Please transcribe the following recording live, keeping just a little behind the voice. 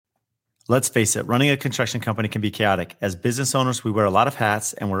Let's face it, running a construction company can be chaotic. As business owners, we wear a lot of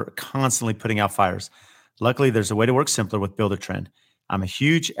hats and we're constantly putting out fires. Luckily, there's a way to work simpler with Build-A-Trend. I'm a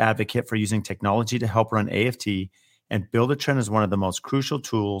huge advocate for using technology to help run AFT, and Build-A-Trend is one of the most crucial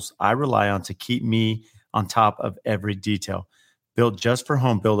tools I rely on to keep me on top of every detail. Built just for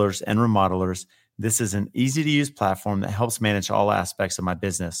home builders and remodelers, this is an easy-to-use platform that helps manage all aspects of my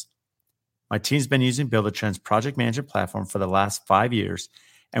business. My team's been using Build-A-Trend's project management platform for the last 5 years,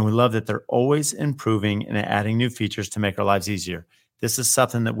 and we love that they're always improving and adding new features to make our lives easier. This is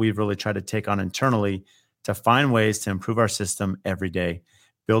something that we've really tried to take on internally to find ways to improve our system every day.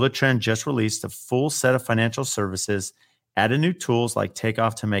 Build-A-Trend just released a full set of financial services, added new tools like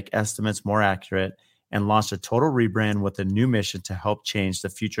Takeoff to make estimates more accurate, and launched a total rebrand with a new mission to help change the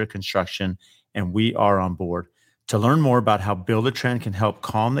future of construction, and we are on board. To learn more about how Build-A-Trend can help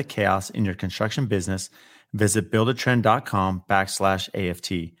calm the chaos in your construction business, visit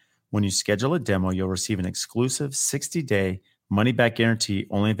buildatrend.com/AFT. When you schedule a demo, you'll receive an exclusive 60-day money-back guarantee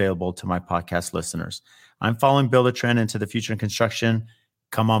only available to my podcast listeners. I'm following Build-A-Trend into the future in construction.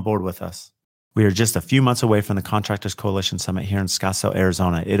 Come on board with us. We are just a few months away from the Contractors Coalition Summit here in Scottsdale,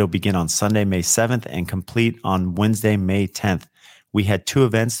 Arizona. It'll begin on Sunday, May 7th and complete on Wednesday, May 10th. We had 2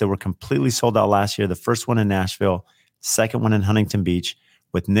 events that were completely sold out last year. The first one in Nashville, second one in Huntington Beach,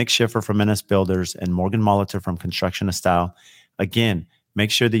 with Nick Schiffer from NS Builders and Morgan Molitor from Construction of Style. Again, make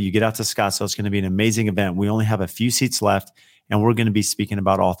sure that you get out to Scottsdale. It's going to be an amazing event. We only have a few seats left, and we're going to be speaking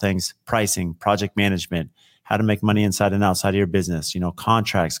about all things pricing, project management, how to make money inside and outside of your business,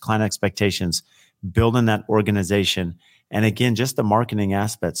 contracts, client expectations, building that organization. And again, just the marketing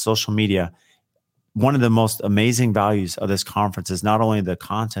aspect, social media. One of the most amazing values of this conference is not only the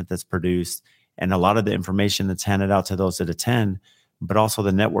content that's produced and a lot of the information that's handed out to those that attend, but also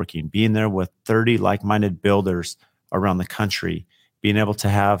the networking, being there with 30 like-minded builders around the country, being able to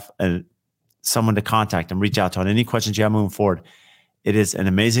have someone to contact and reach out to on any questions you have moving forward. It is an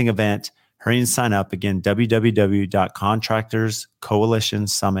amazing event. Hurry and sign up. Again,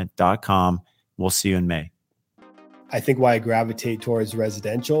 www.contractorscoalitionsummit.com. We'll see you in May. I think why I gravitate towards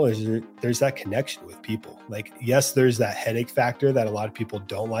residential is there's that connection with people. Like, yes, there's that headache factor that a lot of people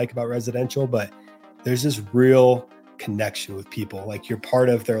don't like about residential, but there's this real connection with people. Like, you're part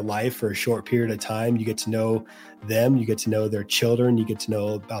of their life for a short period of time. You get to know them. You get to know their children. You get to know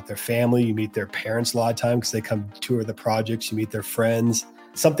about their family. You meet their parents a lot of times because they come tour the projects. You meet their friends.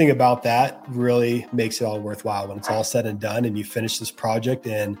 Something about that really makes it all worthwhile when it's all said and done and you finish this project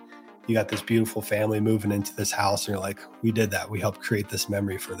and you got this beautiful family moving into this house and you're like, we did that. We helped create this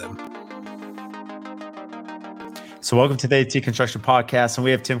memory for them. So welcome to the AT Construction Podcast. And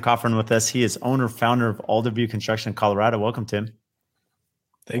we have Tim Coughran with us. He is owner, founder of Alderview Construction in Colorado. Welcome, Tim.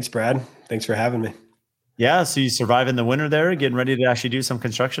 Thanks, Brad. Thanks for having me. Yeah. So you surviving the winter there, getting ready to actually do some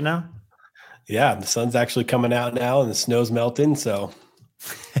construction now? Yeah. The sun's actually coming out now and the snow's melting. So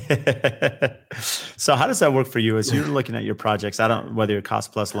so how does that work for you as you're looking at your projects? Whether you're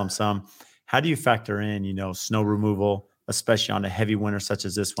cost plus lump sum, how do you factor in, snow removal, especially on a heavy winter such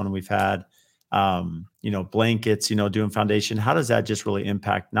as this one we've had, blankets, doing foundation? How does that just really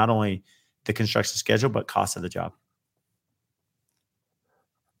impact not only the construction schedule, but cost of the job?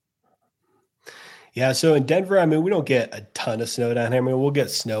 Yeah. So in Denver, we don't get a ton of snow down here. We'll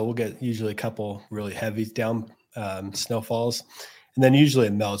get snow. We'll get usually a couple really heavy down snowfalls. And then usually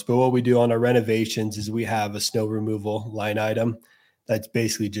it melts. But what we do on our renovations is we have a snow removal line item that's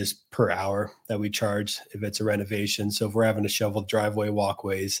basically just per hour that we charge if it's a renovation. So if we're having to shovel driveway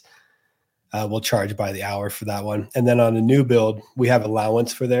walkways, we'll charge by the hour for that one. And then on a new build, we have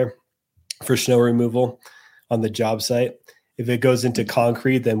allowance for snow removal on the job site. If it goes into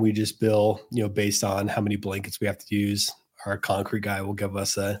concrete, then we just bill, based on how many blankets we have to use. Our concrete guy will give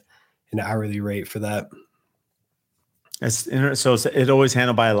us an hourly rate for that. So it always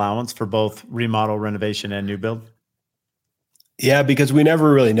handled by allowance for both remodel, renovation, and new build? Yeah, because we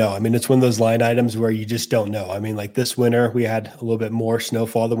never really know. It's one of those line items where you just don't know. Like this winter, we had a little bit more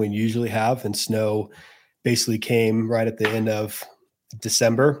snowfall than we usually have, and snow basically came right at the end of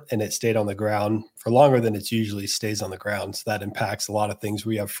December, and it stayed on the ground for longer than it usually stays on the ground. So that impacts a lot of things.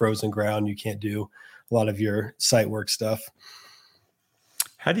 We have frozen ground. You can't do a lot of your site work stuff.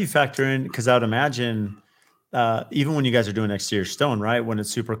 How do you factor in? Because I would imagine even when you guys are doing exterior stone, right? When it's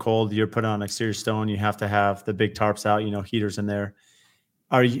super cold, you're putting on exterior stone, you have to have the big tarps out, heaters in there.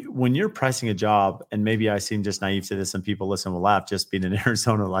 When you're pricing a job, and maybe I seem just naive to this and people listen will laugh, just being in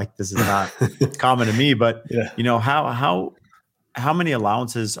Arizona, like this is not common to me, but yeah. How many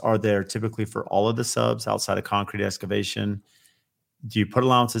allowances are there typically for all of the subs outside of concrete excavation? Do you put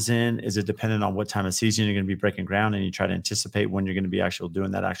allowances in? Is it dependent on what time of season you're going to be breaking ground and you try to anticipate when you're going to be actually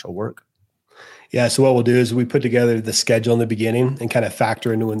doing that actual work? Yeah. So what we'll do is we put together the schedule in the beginning and kind of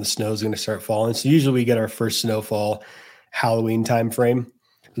factor into when the snow is going to start falling. So usually we get our first snowfall Halloween timeframe.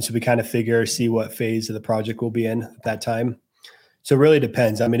 And so we kind of see what phase of the project we'll be in at that time. So it really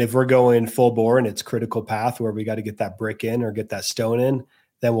depends. I mean, if we're going full bore and it's critical path where we got to get that brick in or get that stone in,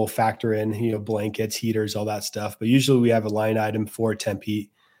 then we'll factor in, blankets, heaters, all that stuff. But usually we have a line item for temp heat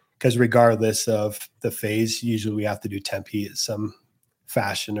because regardless of the phase, usually we have to do temp heat in some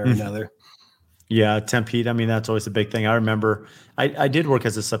fashion or another. Yeah, temp heat. I mean, that's always a big thing. I remember I did work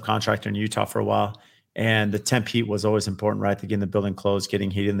as a subcontractor in Utah for a while, and the temp heat was always important, right? To getting the building closed,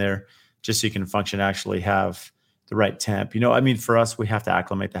 getting heat in there, just so you can function, actually have the right temp. I mean, for us, we have to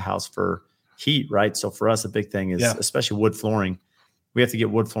acclimate the house for heat, right? So for us, a big thing is, especially wood flooring, we have to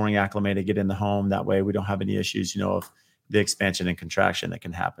get wood flooring acclimated, get in the home. That way we don't have any issues, of the expansion and contraction that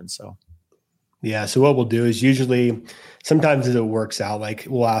can happen. So. Yeah. So what we'll do is usually sometimes it works out. Like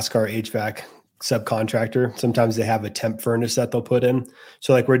we'll ask our HVAC subcontractor. Sometimes they have a temp furnace that they'll put in.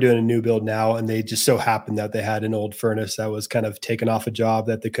 So like we're doing a new build now and they just so happened that they had an old furnace that was kind of taken off a job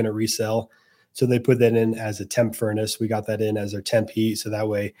that they couldn't resell. So they put that in as a temp furnace. We got that in as our temp heat. So that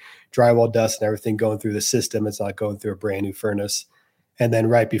way drywall dust and everything going through the system, it's not going through a brand new furnace. And then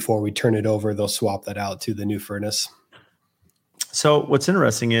right before we turn it over, they'll swap that out to the new furnace. So what's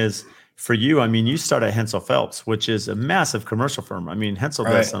interesting is for you, I mean, you start at Hensel Phelps, which is a massive commercial firm. I mean, Hensel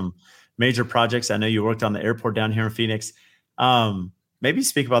does some major projects. I know you worked on the airport down here in Phoenix. Maybe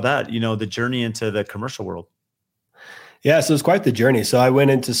speak about that, the journey into the commercial world. Yeah, so it's quite the journey. So I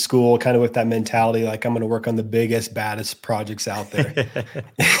went into school kind of with that mentality, like I'm going to work on the biggest, baddest projects out there.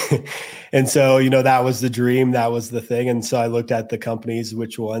 And so, that was the dream. That was the thing. And so I looked at the companies,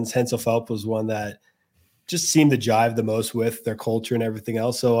 which ones. Hensel Phelps was one that just seemed to jive the most with their culture and everything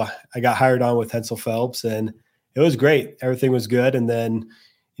else. So I got hired on with Hensel Phelps and it was great. Everything was good. And then,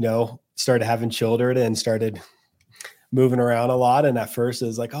 started having children and started moving around a lot. And at first it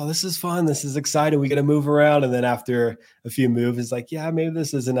was like, oh, this is fun. This is exciting. We get to move around. And then after a few moves, it's like, yeah, maybe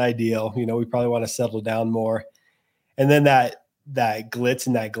this isn't ideal. We probably want to settle down more. And then that glitz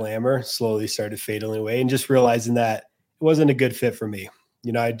and that glamour slowly started fading away and just realizing that it wasn't a good fit for me.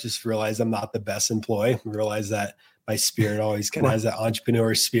 I just realized I'm not the best employee. I realized that my spirit always kind of has that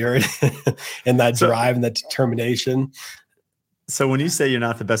entrepreneur spirit and that drive and that determination. So when you say you're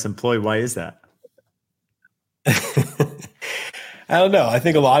not the best employee, why is that? I don't know. I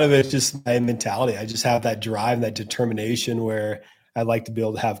think a lot of it's just my mentality. I just have that drive, that determination where I like to be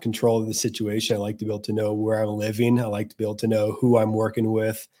able to have control of the situation. I like to be able to know where I'm living. I like to be able to know who I'm working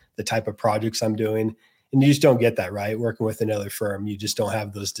with, the type of projects I'm doing. And you just don't get that, right? Working with another firm, you just don't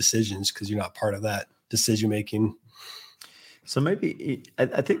have those decisions because you're not part of that decision-making. So maybe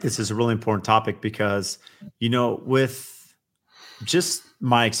I think this is a really important topic because, with just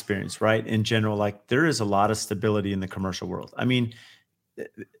my experience, right? In general, like there is a lot of stability in the commercial world. I mean,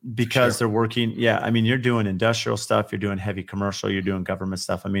 because they're working. Yeah. I mean, you're doing industrial stuff, you're doing heavy commercial, you're doing government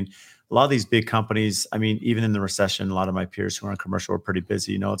stuff. I mean, a lot of these big companies, I mean, even in the recession, a lot of my peers who are in commercial are pretty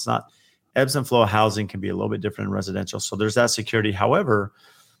busy. It's not ebbs and flow of housing can be a little bit different in residential. So there's that security. However,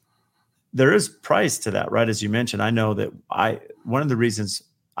 there is price to that, right? As you mentioned, I know that one of the reasons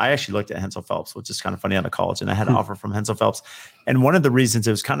I actually looked at Hensel Phelps, which is kind of funny out of college, and I had an offer from Hensel Phelps. And one of the reasons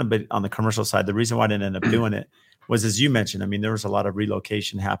it was kind of bit on the commercial side, the reason why I didn't end up doing it was, as you mentioned, I mean, there was a lot of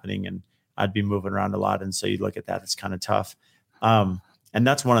relocation happening and I'd be moving around a lot. And so you look at that, it's kind of tough. And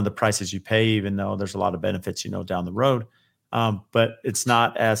that's one of the prices you pay, even though there's a lot of benefits, down the road. But it's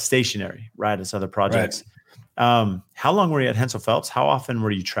not as stationary, right, as other projects. Right. How long were you at Hensel Phelps? How often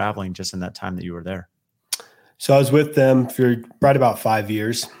were you traveling just in that time that you were there? So I was with them for right about 5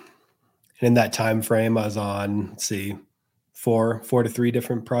 years. And in that time frame, I was on, four to three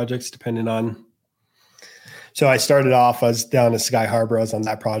different projects, depending on. So I started off, I was down in Sky Harbor. I was on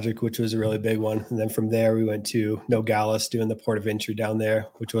that project, which was a really big one. And then from there, we went to Nogales, doing the port of entry down there,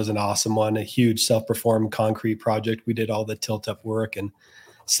 which was an awesome one, a huge self-performed concrete project. We did all the tilt-up work and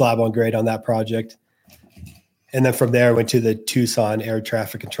slab on grade on that project. And then from there, I went to the Tucson Air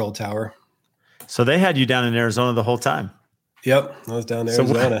Traffic Control Tower. So they had you down in Arizona the whole time. Yep, I was down in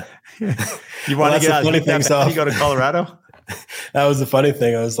Arizona. You want to get out? You go to Colorado? That was the funny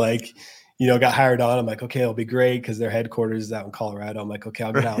thing. I was like, got hired on. I'm like, okay, it'll be great because their headquarters is out in Colorado. I'm like, okay,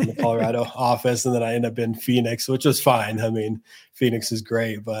 I'll get out in the Colorado office, and then I end up in Phoenix, which was fine. I mean, Phoenix is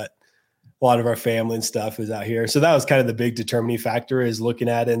great, but a lot of our family and stuff is out here. So that was kind of the big determining factor, is looking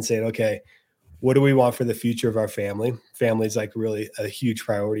at it and saying, okay, what do we want for the future of our family? Family is like really a huge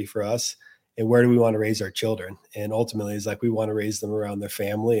priority for us. And where do we want to raise our children? And ultimately, it's like we want to raise them around their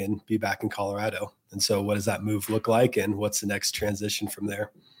family and be back in Colorado. And so what does that move look like? And what's the next transition from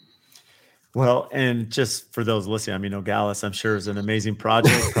there? Well, and just for those listening, I mean, Nogales, I'm sure is an amazing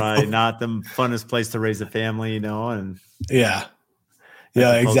project. Probably not the funnest place to raise a family, and Yeah. as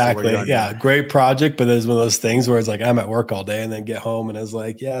Yeah, opposed to where you exactly. are Yeah. now. Great project. But there's one of those things where it's like, I'm at work all day and then get home and I was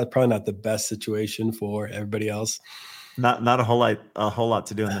like, yeah, probably not the best situation for everybody else. Not a whole lot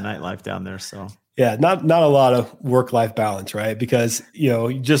to do in the nightlife down there. So Yeah, not a lot of work-life balance, right? Because,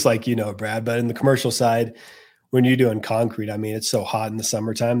 just like, Brad, but in the commercial side, when you're doing concrete, I mean, it's so hot in the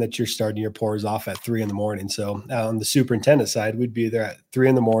summertime that you're starting your pours off at 3 a.m. So on the superintendent side, we'd be there at 3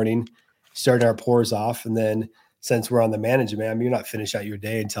 a.m, starting our pours off. And then since we're on the management, I mean, you're not finished out your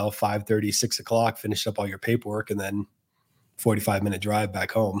day until 5:30, 6 o'clock, finish up all your paperwork, and then 45-minute drive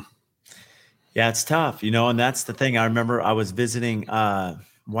back home. yeah, it's tough, and that's the thing. I remember I was visiting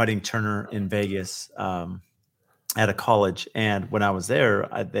Whiting Turner in Vegas at a college, and when I was there,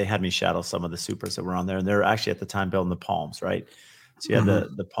 they had me shadow some of the supers that were on there, and they're actually at the time building the Palms, right? So you had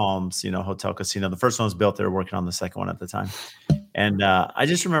the Palms, hotel casino. The first one was built. They were working on the second one at the time, and I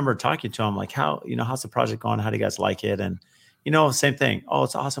just remember talking to them like, how's the project going? How do you guys like it? And same thing. Oh,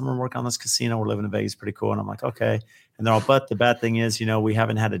 it's awesome. We're working on this casino. We're living in Vegas, pretty cool. And I'm like, okay. And they're all, but the bad thing is, we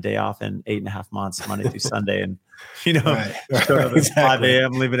haven't had a day off in 8.5 months, Monday through Sunday, and Right. showing up at Exactly. 5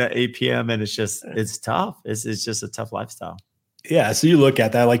 a.m., leaving at 8 p.m. And it's tough. It's just a tough lifestyle. Yeah. So you look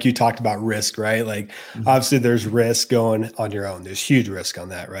at that, like you talked about risk, right? Like obviously there's risk going on your own. There's huge risk on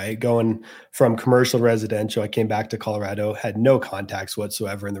that, right? Going from commercial to residential. I came back to Colorado, had no contacts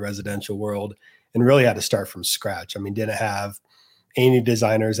whatsoever in the residential world and really had to start from scratch. I mean, didn't have any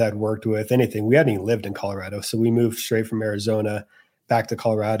designers I'd worked with, anything. We hadn't even lived in Colorado. So we moved straight from Arizona back to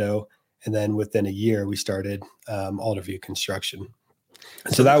Colorado. And then within a year, we started Alderview Construction.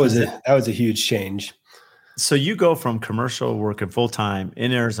 So that was a huge change. So you go from commercial working full time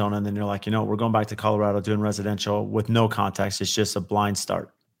in Arizona, and then you're like, we're going back to Colorado doing residential with no contacts. It's just a blind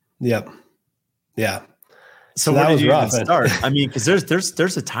start. Yep. Yeah. So where did you even start? I mean, because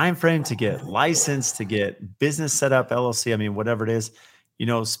there's a time frame to get licensed, to get business set up, LLC. I mean, whatever it is,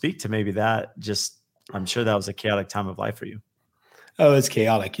 speak to maybe that. Just, I'm sure that was a chaotic time of life for you. Oh, it's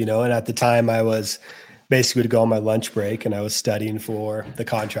chaotic, and at the time I was basically to go on my lunch break and I was studying for the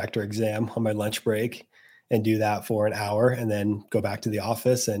contractor exam on my lunch break and do that for an hour and then go back to the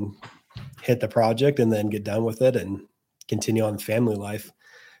office and hit the project and then get done with it and continue on family life.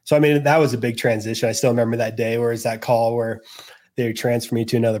 So, I mean, that was a big transition. I still remember that day where it's that call where they transferred me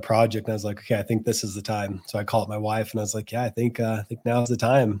to another project. And I was like, okay, I think this is the time. So I called my wife and I was like, yeah, I think now's the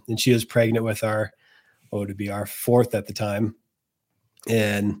time. And she was pregnant with our fourth at the time.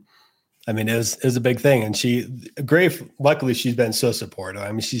 And I mean, it was a big thing. And luckily she's been so supportive.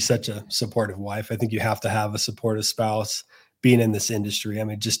 I mean, she's such a supportive wife. I think you have to have a supportive spouse being in this industry. I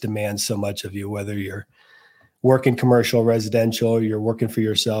mean, it just demands so much of you, whether you're working commercial, residential, you're working for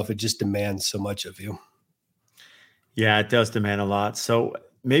yourself. It just demands so much of you. Yeah, it does demand a lot. So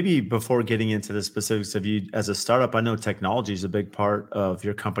maybe before getting into the specifics of you as a startup, I know technology is a big part of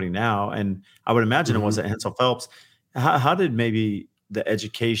your company now. And I would imagine it was at Hensel Phelps. How did maybe the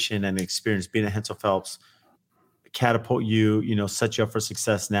education and experience being at Hensel Phelps catapult you, set you up for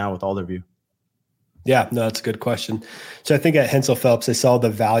success now with Alderview? Yeah, no, that's a good question. So I think at Hensel Phelps, they saw the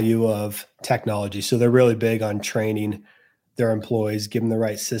value of technology. So they're really big on training their employees, give them the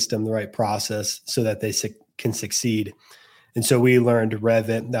right system, the right process so that they can succeed. And so we learned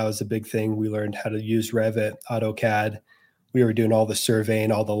Revit. That was a big thing. We learned how to use Revit, AutoCAD. We were doing all the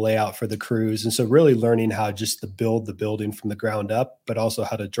surveying, all the layout for the crews. And so really learning how just to build the building from the ground up, but also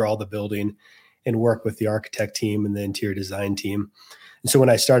how to draw the building and work with the architect team and the interior design team. And so when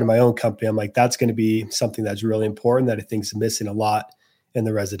I started my own company, I'm like, that's going to be something that's really important that I think is missing a lot in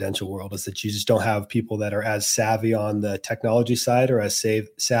the residential world, is that you just don't have people that are as savvy on the technology side or as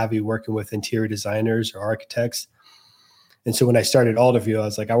savvy working with interior designers or architects. And so when I started Alderview, I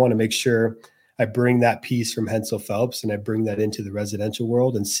was like, I want to make sure I bring that piece from Hensel Phelps and I bring that into the residential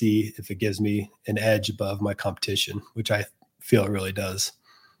world and see if it gives me an edge above my competition, which I feel it really does.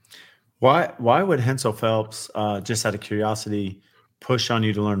 Why would Hensel Phelps, just out of curiosity, push on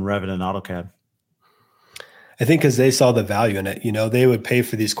you to learn Revit and AutoCAD? I think because they saw the value in it. They would pay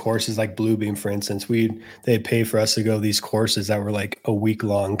for these courses like Bluebeam, for instance. They'd pay for us to go these courses that were like a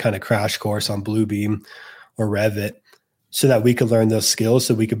week-long kind of crash course on Bluebeam or Revit so that we could learn those skills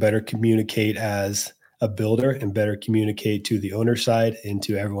so we could better communicate as a builder and better communicate to the owner side and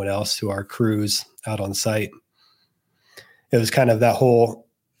to everyone else, to our crews out on site. It was kind of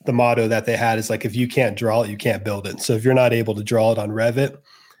the motto that they had is like, if you can't draw it, you can't build it. So if you're not able to draw it on Revit,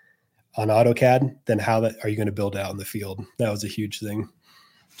 on AutoCAD, then how are you going to build it out in the field? That was a huge thing.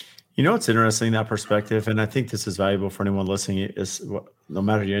 You know, it's interesting, that perspective. And I think this is valuable for anyone listening is no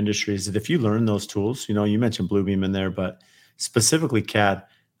matter your industry, is that if you learn those tools, you mentioned Bluebeam in there, but specifically CAD,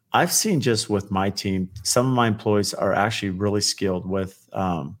 I've seen just with my team, some of my employees are actually really skilled with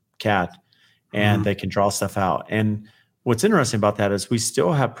CAD and Mhm. they can draw stuff out. And what's interesting about that is we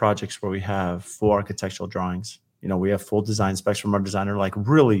still have projects where we have full architectural drawings. We have full design specs from our designer, like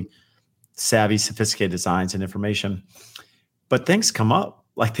really savvy, sophisticated designs and information. But things come up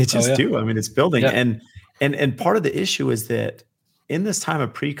like they Oh just yeah. do. I mean, it's building. Yeah. And part of the issue is that in this time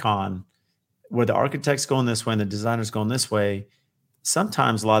of pre-con, where the architect's going this way and the designer's going this way,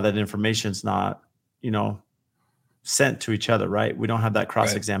 sometimes a lot of that information is not, you know, sent to each other, right? We don't have that Right.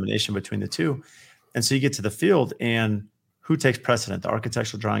 cross-examination between the two. And so you get to the field and who takes precedent, the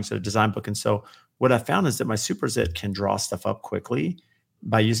architectural drawings or the design book. And so what I found is that my supers that can draw stuff up quickly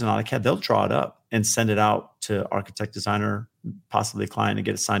by using AutoCAD, they'll draw it up and send it out to architect, designer, possibly client, and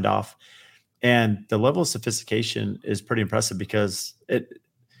get it signed off. And the level of sophistication is pretty impressive because it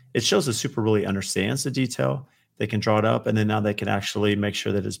shows the super really understands the detail. They can draw it up, and then now they can actually make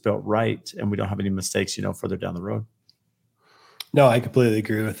sure that it's built right, and we don't have any mistakes, further down the road. No, I completely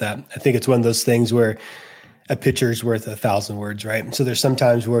agree with that. I think it's one of those things where a picture is worth 1,000 words, right? So there's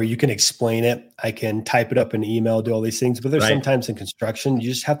sometimes where you can explain it. I can type it up in an email, do all these things, but there's Right. sometimes in construction, you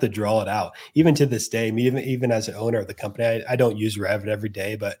just have to draw it out. Even to this day, even as an owner of the company, I don't use Revit every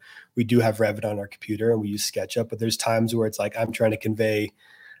day, but we do have Revit on our computer and we use SketchUp. But there's times where it's like I'm trying to convey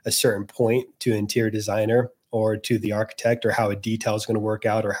a certain point to an interior designer or to the architect, or how a detail is going to work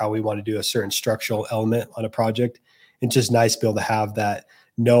out, or how we want to do a certain structural element on a project. It's just nice to be able to have that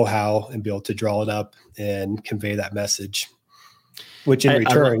know-how and be able to draw it up and convey that message, which in I love.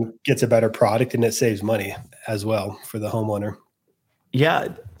 return gets a better product and it saves money as well for the homeowner. Yeah,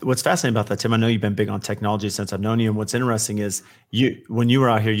 what's fascinating about that, Tim, I know you've been big on technology since I've known you, and what's interesting is when you were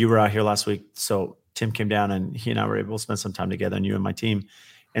out here, last week. So Tim came down, and he and I were able to spend some time together, and you and my team.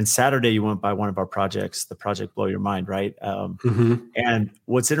 And Saturday, you went by one of our projects, the project Blow Your Mind, right? Mm-hmm. And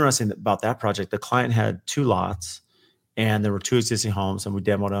what's interesting about that project, the client had 2 lots, and there were 2 existing homes, and we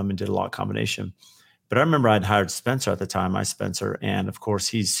demoed them and did a lot combination. But I remember I'd hired Spencer at the time, Spencer, and of course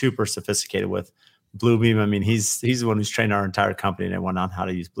he's super sophisticated with Bluebeam. I mean, he's the one who's trained our entire company and went on how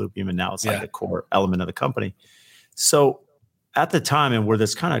to use Bluebeam, and now it's like Yeah. a core element of the company. So at the time, and where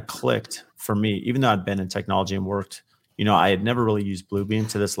this kind of clicked for me, even though I'd been in technology and worked, I had never really used Bluebeam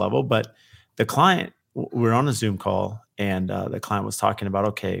to this level. But the client, we were on a Zoom call, and the client was talking about,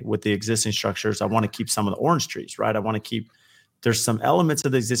 okay, with the existing structures, I want to keep some of the orange trees, right? I want to keep, there's some elements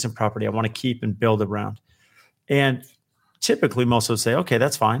of the existing property I want to keep and build around. And typically most will say, okay,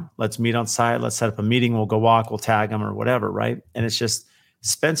 that's fine. Let's meet on site. Let's set up a meeting. We'll go walk, we'll tag them or whatever. Right. And it's just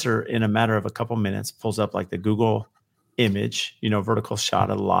Spencer, in a matter of a couple minutes, pulls up like the Google image, vertical shot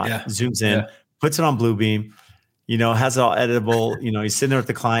of the lot, Yeah. zooms Yeah. in, puts it on Bluebeam, has it all editable, he's sitting there with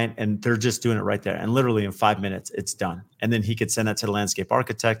the client and they're just doing it right there. And literally in 5 minutes, it's done. And then he could send that to the landscape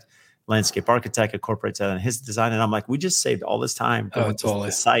architect. Landscape architect incorporates that in his design. And I'm like, we just saved all this time Oh, going to totally.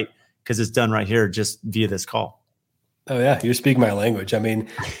 the site because it's done right here just via this call. Oh yeah. You're speaking my language. I mean,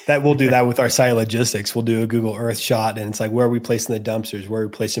 that we'll do that with our site logistics. We'll do a Google Earth shot and it's like, where are we placing the dumpsters? Where are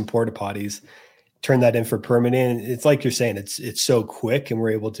we placing porta potties? Turn that in for permitting. It's like you're saying, it's so quick and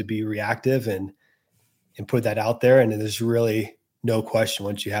we're able to be reactive and put that out there. And there's really no question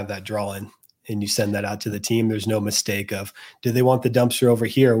once you have that drawing and you send that out to the team, there's no mistake of, do they want the dumpster over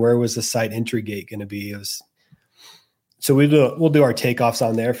here? Where was the site entry gate going to be? So we'll do our takeoffs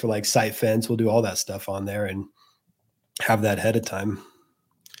on there for like site fence. We'll do all that stuff on there and have that ahead of time.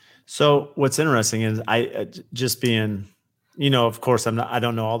 So what's interesting is I just being, of course I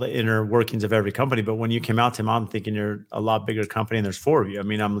don't know all the inner workings of every company, but when you came out to him, I'm thinking you're a lot bigger company and there's 4 of you. I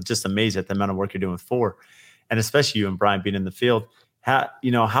mean, I'm just amazed at the amount of work you're doing with 4, and especially you and Brian being in the field. How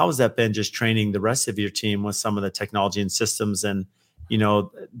has that been just training the rest of your team with some of the technology and systems and,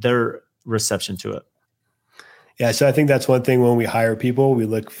 their reception to it? Yeah. So I think that's one thing when we hire people, we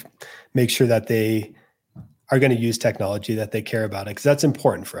make sure that they are going to use technology, that they care about it, because that's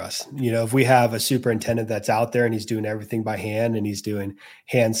important for us. If we have a superintendent that's out there and he's doing everything by hand and he's doing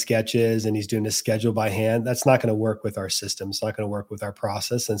hand sketches and he's doing a schedule by hand, that's not going to work with our system. It's not going to work with our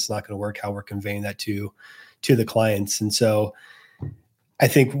process, and it's not going to work how we're conveying that to the clients. And so I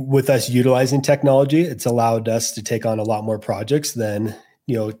think with us utilizing technology, it's allowed us to take on a lot more projects than,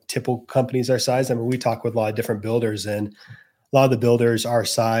 typical companies our size. I mean, we talk with a lot of different builders, and a lot of the builders our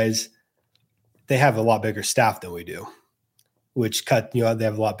size, they have a lot bigger staff than we do, which they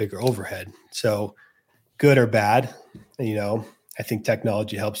have a lot bigger overhead. So good or bad, I think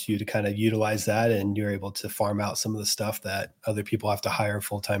technology helps you to kind of utilize that, and you're able to farm out some of the stuff that other people have to hire a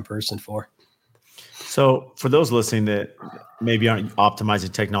full-time person for. So for those listening that maybe aren't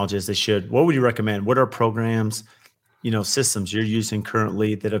optimizing technology as they should, what would you recommend? What are programs, systems you're using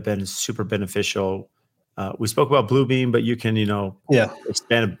currently that have been super beneficial? We spoke about Bluebeam, but you can,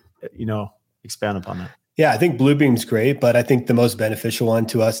 expand, expand upon that. Yeah, I think Bluebeam's great, but I think the most beneficial one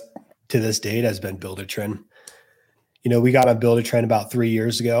to us to this date has been Buildertrend. We got on Buildertrend about 3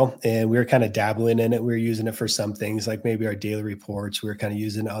 years ago, and we were kind of dabbling in it. We were using it for some things, like maybe our daily reports. We were kind of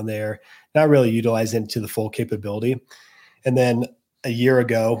using it on there, not really utilizing it to the full capability. And then a year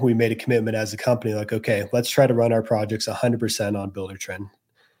ago, we made a commitment as a company, like, okay, let's try to run our projects 100% on Buildertrend.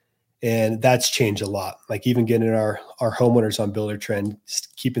 And that's changed a lot. Like even getting our homeowners on Buildertrend,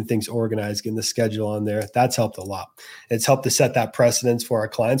 keeping things organized, getting the schedule on there, that's helped a lot. It's helped to set that precedence for our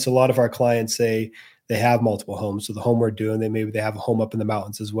clients. A lot of our clients say they have multiple homes. So the home we're doing, maybe they have a home up in the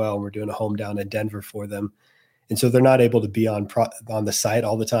mountains as well. And we're doing a home down in Denver for them. And so they're not able to be on the site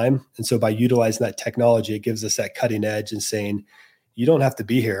all the time. And so by utilizing that technology, it gives us that cutting edge and saying, you don't have to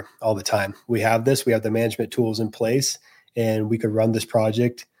be here all the time. We have the management tools in place, and we could run this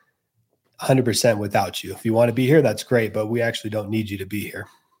project 100% without you. If you want to be here, that's great, but we actually don't need you to be here.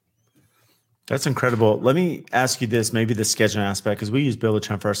 That's incredible. Let me ask you this, maybe the scheduling aspect, because we use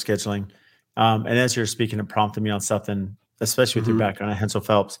Buildertrend for our scheduling. And as you're speaking, it prompted me on something, especially with your background at Hensel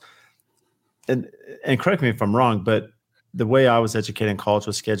Phelps. And correct me if I'm wrong, but the way I was educated in college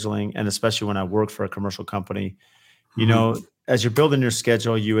with scheduling, and especially when I worked for a commercial company, as you're building your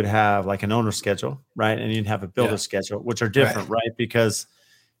schedule, you would have like an owner schedule, right? And you'd have a builder schedule, which are different, right? Because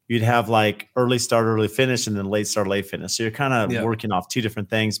you'd have like early start, early finish, and then late start, late finish. So you're kind of working off two different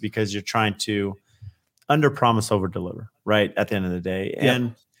things because you're trying to under promise, over deliver, right? At the end of the day.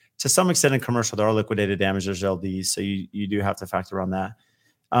 And to some extent in commercial, there are liquidated damages, LDs. So you do have to factor on that.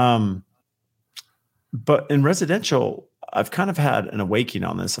 But in residential, I've kind of had an awakening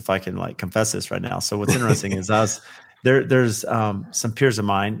on this, if I can like confess this right now. So what's interesting is there's some peers of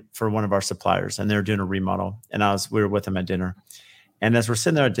mine for one of our suppliers, and they're doing a remodel, and we were with them at dinner. And as we're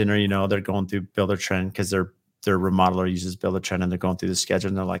sitting there at dinner, they're going through Buildertrend because their remodeler uses Buildertrend, and they're going through the schedule,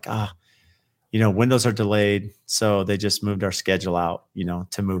 and they're like, windows are delayed. So they just moved our schedule out,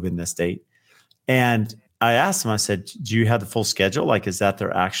 to move in this date. And I asked them, I said, do you have the full schedule? Like, is that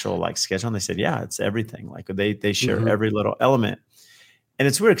their actual like schedule? And they said, yeah, it's everything. Like they share every little element. And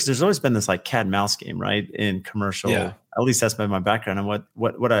it's weird because there's always been this like cat and mouse game, right? In commercial, at least that's been my background. And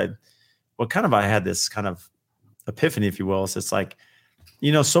what kind of, I had this kind of epiphany, if you will, is it's like,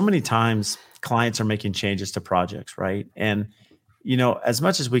 so many times clients are making changes to projects, right? And, as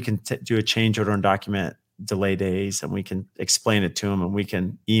much as we can do a change order and document delay days, and we can explain it to them, and we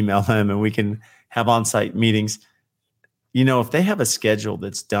can email them, and we can have on-site meetings, if they have a schedule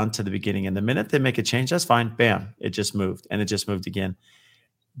that's done to the beginning, and the minute they make a change, that's fine. Bam, it just moved, and it just moved again.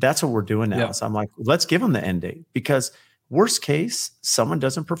 That's what we're doing now. Yep. So I'm like, let's give them the end date, because worst case, someone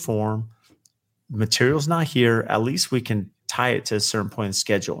doesn't perform, material's not here. At least we can tie it to a certain point in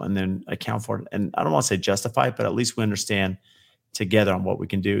schedule and then account for it. And I don't want to say justify it, but at least we understand together on what we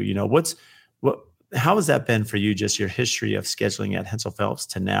can do. How has that been for you? Just your history of scheduling at Hensel Phelps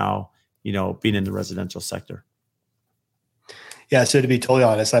to now, being in the residential sector. Yeah. So to be totally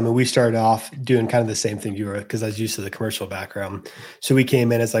honest, we started off doing kind of the same thing you were, because I was used to the commercial background. So we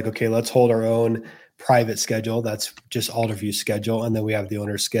came in as like, okay, let's hold our own private schedule. That's just Alderview schedule. And then we have the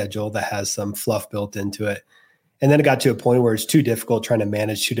owner's schedule that has some fluff built into it. And then it got to a point where it's too difficult trying to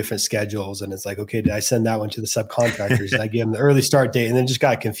manage two different schedules. And it's like, okay, did I send that one to the subcontractors? Did I give them the early start date? And then it just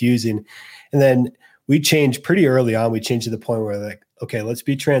got confusing. And then we changed pretty early on. We changed to the point where like, okay, let's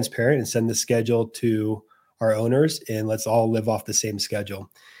be transparent and send the schedule to our owners, and let's all live off the same schedule.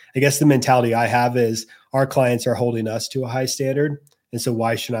 I guess the mentality I have is our clients are holding us to a high standard. And so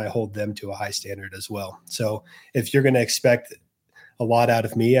why shouldn't I hold them to a high standard as well? So if you're going to expect a lot out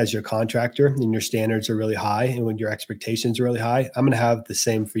of me as your contractor and your standards are really high, and when your expectations are really high, I'm going to have the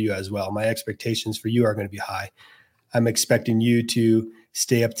same for you as well. My expectations for you are going to be high. I'm expecting you to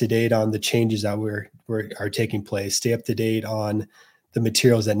stay up to date on the changes that are taking place, stay up to date on the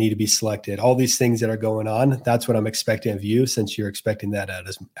materials that need to be selected, all these things that are going on. That's what I'm expecting of you, since you're expecting that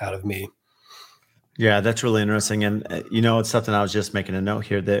out of me. Yeah, that's really interesting. And, it's something I was just making a note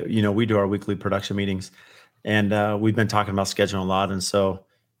here that, we do our weekly production meetings, and we've been talking about scheduling a lot. And so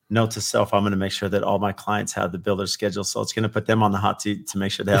note to self, I'm going to make sure that all my clients have the builder schedule. So it's going to put them on the hot seat to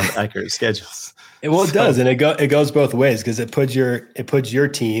make sure they have accurate schedules. Well, it does. And it goes both ways, because it puts your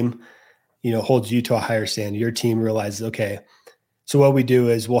team, holds you to a higher standard. Your team realizes, okay, So what we do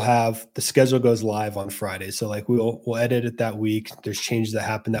is we'll have the schedule goes live on Friday. So like we'll edit it that week. There's changes that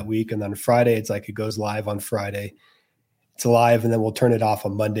happen that week. And then Friday, it's like it goes live on Friday. It's live, and then we'll turn it off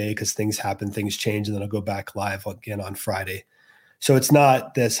on Monday because things happen, things change, and then it'll go back live again on Friday. So it's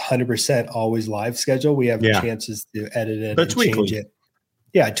not this 100% always live schedule. We have chances to edit it and change it.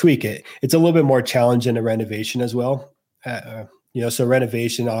 Yeah, tweak it. It's a little bit more challenging in a renovation as well. So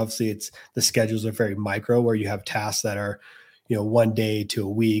renovation, obviously, it's the schedules are very micro, where you have tasks that are, 1 day to a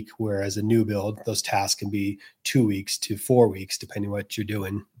week, whereas a new build, those tasks can be 2 weeks to 4 weeks, depending on what you're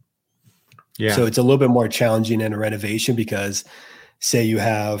doing. Yeah. So it's a little bit more challenging in a renovation because, say you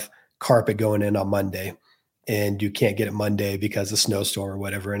have carpet going in on Monday, and you can't get it Monday because of snowstorm or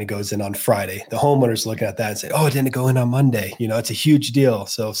whatever, and it goes in on Friday. The homeowner's looking at that and say, "Oh, it didn't go in on Monday." It's a huge deal.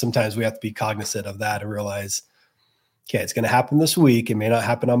 So sometimes we have to be cognizant of that and realize, okay, it's going to happen this week. It may not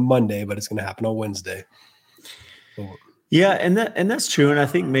happen on Monday, but it's going to happen on Wednesday. Yeah, and that's true. And I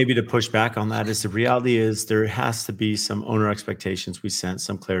think maybe to push back on that is the reality is there has to be some owner expectations we sense,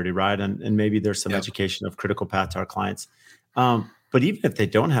 some clarity, right? And maybe there's some education of critical path to our clients. But even if they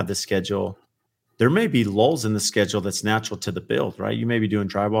don't have the schedule, there may be lulls in the schedule that's natural to the build, right? You may be doing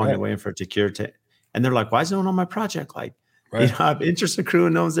drywall and you're waiting for it to cure, and they're like, "Why is no one on my project?" Like, I have interest accruing,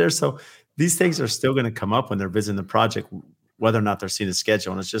 and no one's there. So these things are still going to come up when they're visiting the project, whether or not they're seeing a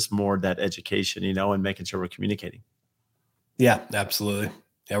schedule. And it's just more that education, and making sure we're communicating. Yeah, absolutely.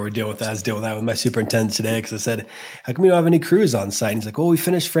 Yeah, we're dealing with that. I was dealing with that with my superintendent today because I said, "How come we don't have any crews on site?" And he's like, "Well, we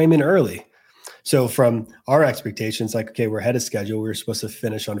finished framing early." So from our expectations, like, okay, we're ahead of schedule. We were supposed to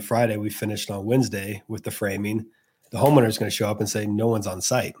finish on Friday. We finished on Wednesday with the framing. The homeowner is going to show up and say, "No one's on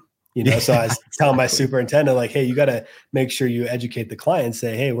site." So I was telling my superintendent, like, "Hey, you got to make sure you educate the client,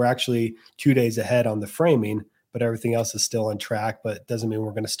 say, hey, we're actually 2 days ahead on the framing, but everything else is still on track, but it doesn't mean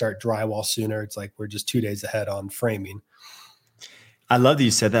we're going to start drywall sooner. It's like, we're just 2 days ahead on framing." I love that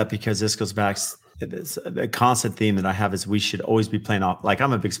you said that because this goes back. The constant theme that I have is we should always be playing off. Like,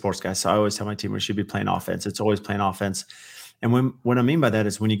 I'm a big sports guy, so I always tell my team we should be playing offense. It's always playing offense. And what I mean by that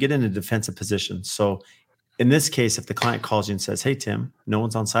is when you get in a defensive position. So in this case, if the client calls you and says, "Hey, Tim, no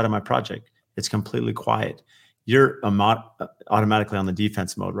one's on site on my project. It's completely quiet." You're automatically on the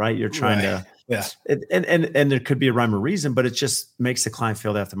defense mode, right? You're trying to, and there could be a rhyme or reason, but it just makes the client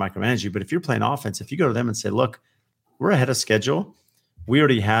feel they have to micromanage you. But if you're playing offense, if you go to them and say, "Look, we're ahead of schedule. We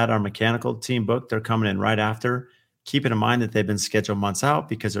already had our mechanical team booked. They're coming in right after. Keeping in mind that they've been scheduled months out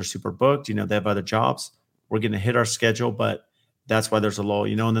because they're super booked. They have other jobs. We're going to hit our schedule, but that's why there's a lull."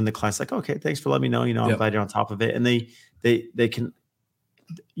 And then the client's like, "Okay, thanks for letting me know. I'm glad you're on top of it." And they can,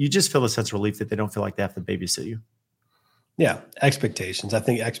 you just feel a sense of relief that they don't feel like they have to babysit you. Yeah. Expectations. I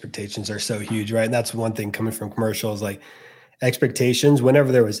think expectations are so huge, right? And that's one thing coming from commercials, like, expectations,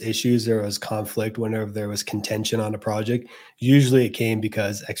 whenever there was issues, there was conflict, whenever there was contention on a project, usually it came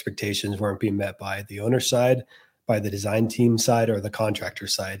because expectations weren't being met by the owner side, by the design team side, or the contractor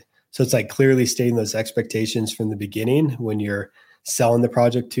side. So it's like clearly stating those expectations from the beginning when you're selling the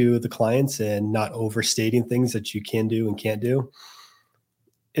project to the clients, and not overstating things that you can do and can't do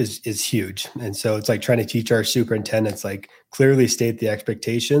is huge. And so it's like trying to teach our superintendents, like, clearly state the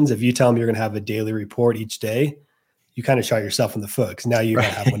expectations. If you tell them you're going to have a daily report each day, you kind of shot yourself in the foot because now you got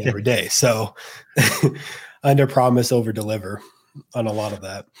to have one every day. So under promise, over deliver on a lot of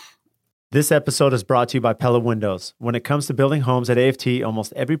that. This episode is brought to you by Pella Windows. When it comes to building homes at AFT,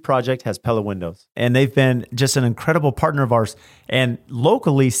 almost every project has Pella Windows. And they've been just an incredible partner of ours. And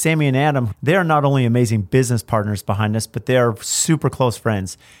locally, Sammy and Adam, they are not only amazing business partners behind us, but they are super close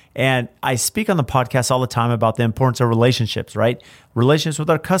friends. And I speak on the podcast all the time about the importance of relationships, right? Relationships with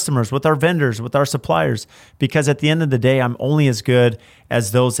our customers, with our vendors, with our suppliers. Because at the end of the day, I'm only as good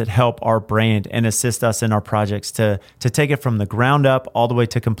as those that help our brand and assist us in our projects to take it from the ground up all the way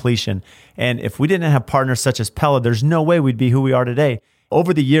to completion. And if we didn't have partners such as Pella, there's no way we'd be who we are today.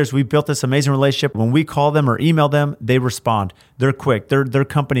 Over the years, we've built this amazing relationship. When we call them or email them, they respond. They're quick. Their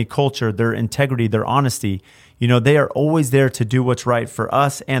company culture, their integrity, their honesty, they are always there to do what's right for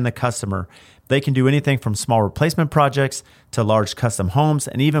us and the customer. They can do anything from small replacement projects to large custom homes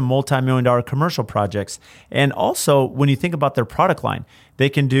and even multi-million-dollar commercial projects. And also, when you think about their product line, they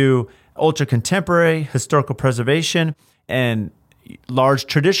can do ultra contemporary, historical preservation, and large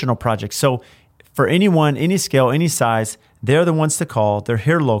traditional projects. So for anyone, any scale, any size, they're the ones to call. They're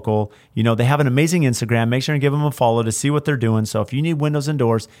here local. They have an amazing Instagram. Make sure and give them a follow to see what they're doing. So if you need windows and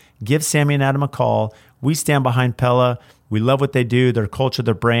doors, give Sammy and Adam a call. We stand behind Pella. We love what they do, their culture,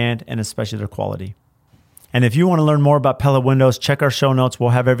 their brand, and especially their quality. And if you want to learn more about Pella Windows, check our show notes. We'll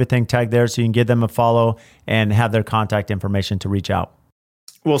have everything tagged there so you can give them a follow and have their contact information to reach out.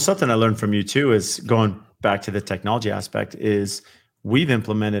 Well, something I learned from you too is going back to the technology aspect is we've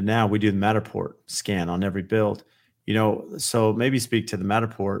implemented now, we do the Matterport scan on every build, so maybe speak to the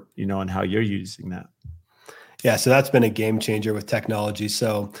Matterport, and how you're using that. Yeah, so that's been a game changer with technology.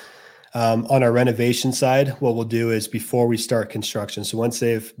 So on our renovation side, what we'll do is before we start construction, so once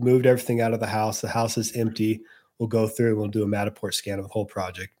they've moved everything out of the house is empty, we'll go through and we'll do a Matterport scan of the whole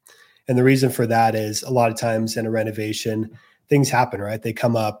project. And the reason for that is a lot of times in a renovation, things happen, right? They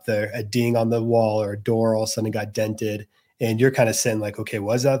come up, a ding on the wall or a door all of a sudden got dented. And you're kind of saying like, okay,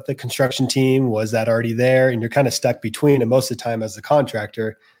 was that the construction team? Was that already there? And you're kind of stuck between. And most of the time as a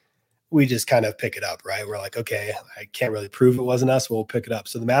contractor, we just kind of pick it up, right? We're like, okay, I can't really prove it wasn't us. We'll pick it up.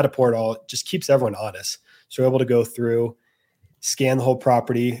 So the Matterport all just keeps everyone honest. So we're able to go through, scan the whole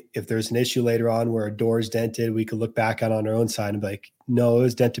property. If there's an issue later on where a door is dented, we could look back on our own side and be like, no, it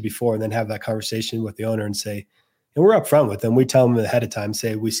was dented before, and then have that conversation with the owner and say, and we're upfront with them. We tell them ahead of time,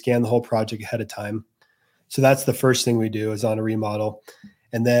 say we scan the whole project ahead of time. So that's the first thing we do is on a remodel.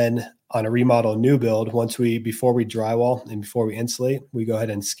 And then on a remodel new build, before we drywall and before we insulate, we go ahead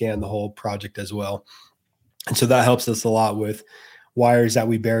and scan the whole project as well. And so that helps us a lot with wires that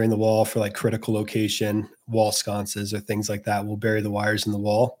we bury in the wall for like critical location, wall sconces or things like that. We'll bury the wires in the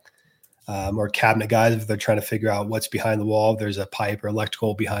wall. Or cabinet guys, if they're trying to figure out what's behind the wall, if there's a pipe or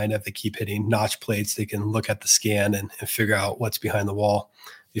electrical behind it, if they keep hitting notch plates, they can look at the scan and figure out what's behind the wall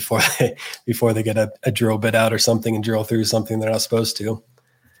before they get a drill bit out or something and drill through something they're not supposed to.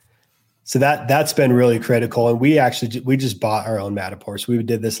 So that's been really critical. And we just bought our own Matterports. We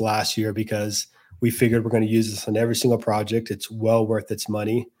did this last year because we figured we're going to use this on every single project. It's well worth its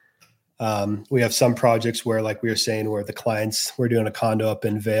money. We have some projects where, like we were saying, where the clients, we're doing a condo up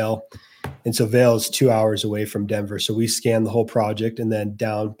in Vail. And so Vail is 2 hours away from Denver. So we scan the whole project, and then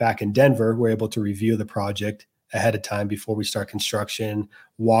back in Denver, we're able to review the project ahead of time before we start construction,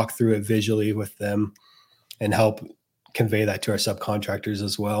 walk through it visually with them, and help convey that to our subcontractors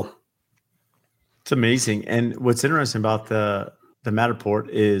as well. It's amazing. And what's interesting about the Matterport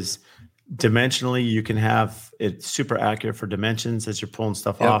is dimensionally, you can have it super accurate for dimensions as you're pulling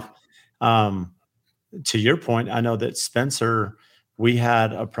stuff off. To your point, I know that Spencer, we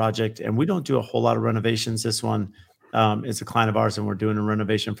had a project, and we don't do a whole lot of renovations. This one is a client of ours, and we're doing a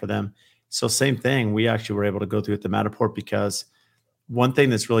renovation for them. So same thing, we actually were able to go through at the Matterport, because one thing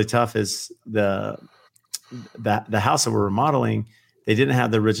that's really tough is the house that we're remodeling, they didn't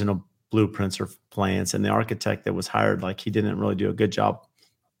have the original blueprints or plans, and the architect that was hired, like, he didn't really do a good job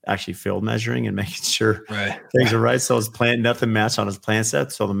actually field measuring and making sure things are right. So his plan, nothing matched on his plan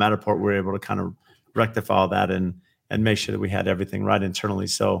set. So the Matterport, we were able to kind of rectify all that and make sure that we had everything right internally.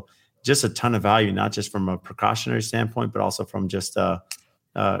 So just a ton of value, not just from a precautionary standpoint, but also from just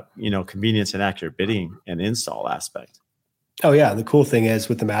convenience and accurate bidding and install aspect. Oh yeah. The cool thing is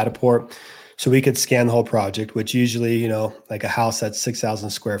with the Matterport, so we could scan the whole project, which usually, like a house that's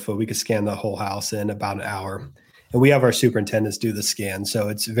 6,000 square foot, we could scan the whole house in about an hour. And we have our superintendents do the scan. So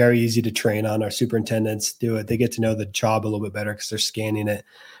it's very easy to train on. Our superintendents do it. They get to know the job a little bit better because they're scanning it.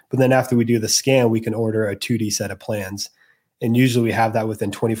 But then after we do the scan, we can order a 2D set of plans. And usually we have that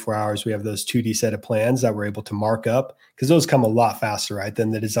within 24 hours. We have those 2D set of plans that we're able to mark up, because those come a lot faster, right?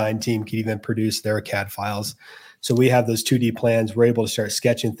 Than the design team can even produce their CAD files. So we have those 2D plans. We're able to start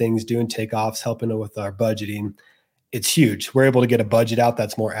sketching things, doing takeoffs, helping them with our budgeting. It's huge. We're able to get a budget out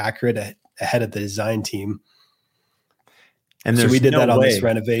that's more accurate ahead of the design team. And so we did that on this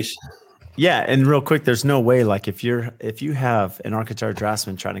renovation. Yeah. And real quick, there's no way, like if you have an architect or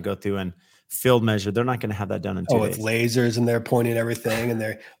draftsman trying to go through and field measure, they're not going to have that done in 2 days. With lasers, and they're pointing everything,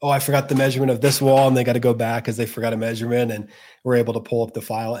 and I forgot the measurement of this wall, and they got to go back because they forgot a measurement, and we're able to pull up the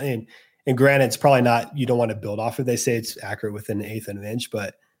file. And granted, it's probably not, you don't want to build off of it. They say it's accurate within an eighth of an inch,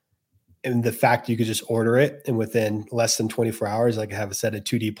 but and the fact you could just order it, and within less than 24 hours, I could have a set of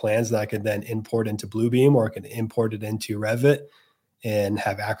 2D plans that I could then import into Bluebeam, or I could import it into Revit and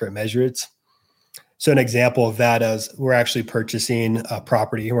have accurate measurements. So an example of that is we're actually purchasing a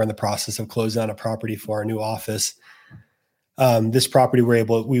property. We're in the process of closing on a property for our new office. This property,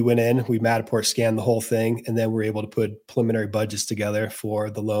 we went in, we Matterport scanned the whole thing, and then we're able to put preliminary budgets together for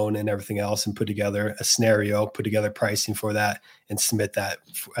the loan and everything else, and put together a scenario, put together pricing for that, and submit that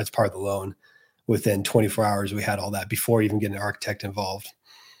as part of the loan. Within 24 hours, we had all that before even getting an architect involved.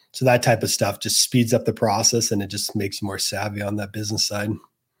 So that type of stuff just speeds up the process, and it just makes you more savvy on that business side.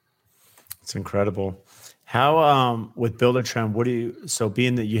 It's incredible. How, with Buildertrend, so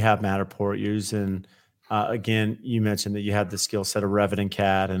being that you have Matterport, you're using, again, you mentioned that you have the skill set of Revit and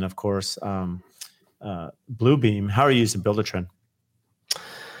CAD, and of course, Bluebeam. How are you using Buildertrend?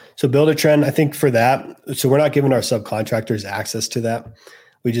 So Buildertrend, I think for that, so we're not giving our subcontractors access to that.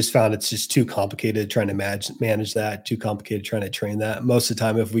 We just found it's just too complicated trying to manage that, too complicated trying to train that. Most of the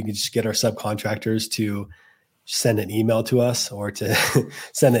time, if we can just get our subcontractors to send an email to us or to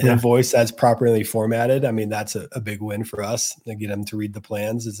send an invoice that's properly formatted, I mean, that's a big win for us. And get them to read the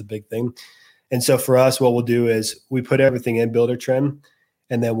plans is a big thing. And so for us, what we'll do is we put everything in Builder Trend,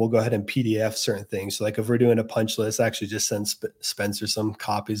 and then we'll go ahead and PDF certain things. So like if we're doing a punch list, I actually just send Spencer some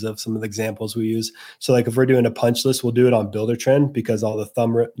copies of some of the examples we use. So like if we're doing a punch list, we'll do it on Builder Trend because all the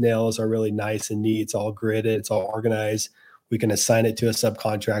thumbnails are really nice and neat. It's all gridded. It's all organized. We can assign it to a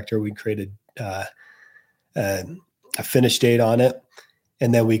subcontractor. We create a finish date on it,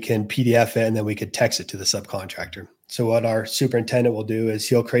 and then we can PDF it, and then we could text it to the subcontractor. So what our superintendent will do is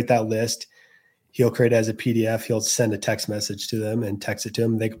he'll create that list. He'll create it as a PDF. He'll send a text message to them and text it to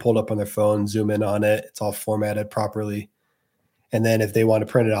them. They can pull it up on their phone, zoom in on it. It's all formatted properly. And then if they want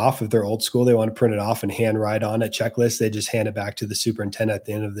to print it off, if they're old school, they want to print it off and hand write on a checklist, they just hand it back to the superintendent at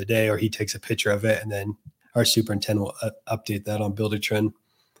the end of the day, or he takes a picture of it, and then our superintendent will update that on Builder Trend.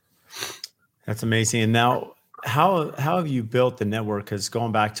 That's amazing. And now how have you built the network? Because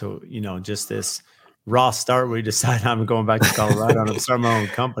going back to, just this raw start where you decide I'm going back to Colorado and I'm starting my own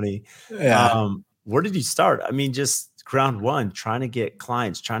company. Yeah. Where did you start? I mean, just ground one, trying to get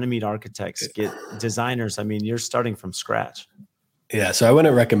clients, trying to meet architects, get designers. I mean, you're starting from scratch. Yeah, so I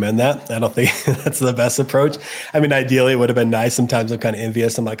wouldn't recommend that. I don't think that's the best approach. I mean, ideally, it would have been nice. Sometimes I'm kind of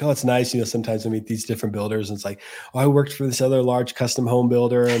envious. I'm like, oh, it's nice. Sometimes I meet these different builders, and it's like, oh, I worked for this other large custom home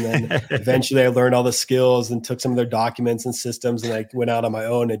builder, and then eventually I learned all the skills and took some of their documents and systems, and I went out on my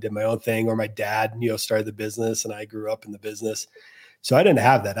own and did my own thing. Or my dad, started the business, and I grew up in the business. So I didn't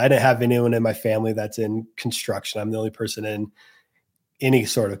have that. I didn't have anyone in my family that's in construction. I'm the only person in any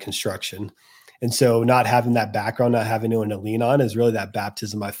sort of construction. And so not having that background, not having anyone to lean on is really that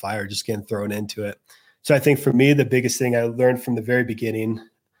baptism by fire, just getting thrown into it. So I think for me, the biggest thing I learned from the very beginning,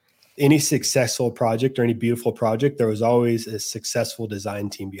 any successful project or any beautiful project, there was always a successful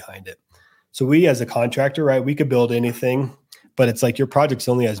design team behind it. So we as a contractor, right, we could build anything, but it's like your project's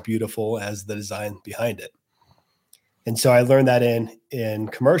only as beautiful as the design behind it. And so I learned that in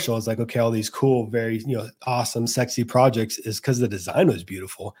commercial. It's like, okay, all these cool, very, awesome, sexy projects is because the design was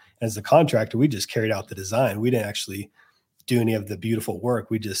beautiful. As a contractor, we just carried out the design. We didn't actually do any of the beautiful work.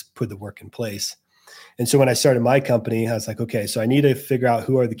 We just put the work in place. And so when I started my company, I was like, okay, so I need to figure out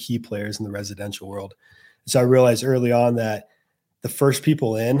who are the key players in the residential world. So I realized early on that the first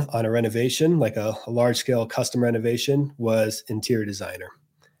people in on a renovation, like a large scale custom renovation, was interior designer.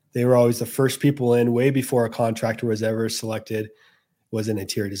 They were always the first people in, way before a contractor was ever selected, was an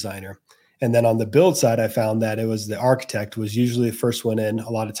interior designer. And then on the build side, I found that it was the architect was usually the first one in a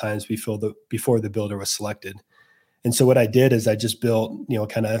lot of times before the builder was selected. And so what I did is I just built,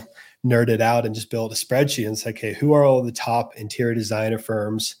 kind of nerded out and just built a spreadsheet and said, okay, who are all the top interior designer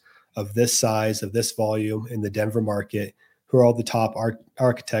firms of this size, of this volume in the Denver market? Who are all the top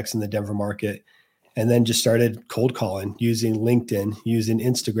architects in the Denver market? And then just started cold calling, using LinkedIn, using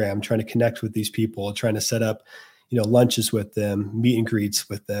Instagram, trying to connect with these people, trying to set up, lunches with them, meet and greets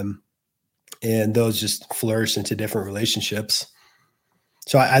with them. And those just flourished into different relationships.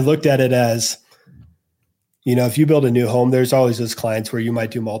 So I looked at it as, if you build a new home, there's always those clients where you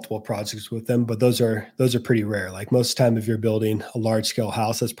might do multiple projects with them, but those are pretty rare. Like most of the time, if you're building a large scale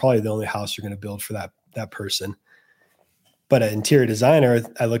house, that's probably the only house you're going to build for that person. But an interior designer,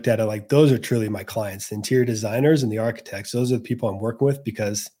 I looked at it like those are truly my clients. The interior designers and the architects, those are the people I'm working with,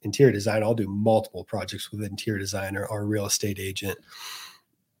 because interior design, I'll do multiple projects with an interior designer or a real estate agent.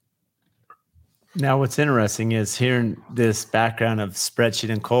 Now, what's interesting is hearing this background of spreadsheet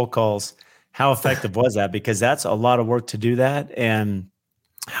and cold calls. How effective was that? Because that's a lot of work to do that. And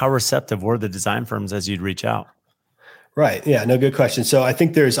how receptive were the design firms as you'd reach out? Right. Yeah, no, good question. So I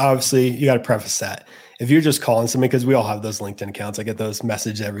think there's obviously, you got to preface that. If you're just calling somebody, because we all have those LinkedIn accounts, I get those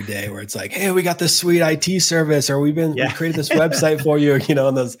messages every day where it's like, hey, we got this sweet IT service, or we created this website for you,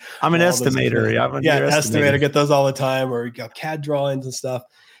 and those. I'm an estimator. Estimator, get those all the time, or you got CAD drawings and stuff.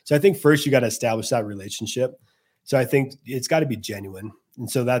 So I think first you got to establish that relationship. So I think it's got to be genuine. And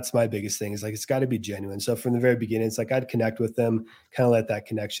so that's my biggest thing is like, it's got to be genuine. So from the very beginning, it's like, I'd connect with them, kind of let that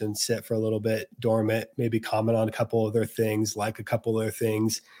connection sit for a little bit, dormant, maybe comment on a couple of their things, like a couple of their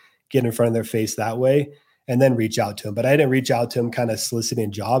things, get in front of their face that way, and then reach out to them. But I didn't reach out to them kind of soliciting a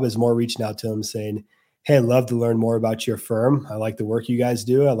job, as more reaching out to them saying, hey, I'd love to learn more about your firm. I like the work you guys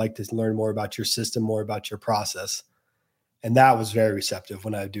do. I'd like to learn more about your system, more about your process. And that was very receptive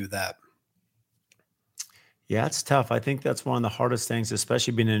when I do that. Yeah, it's tough. I think that's one of the hardest things,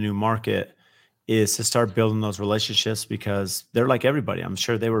 especially being in a new market, is to start building those relationships, because they're like everybody. I'm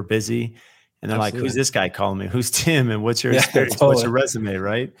sure they were busy. And they're like, who's Absolutely. this guy calling me? Who's Tim? And what's your Yeah, experience? What's your totally. resume?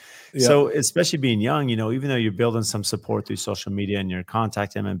 Right. Yeah. So especially being young, even though you're building some support through social media and you're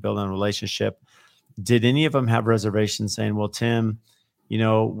contacting them and building a relationship, did any of them have reservations saying, well, Tim,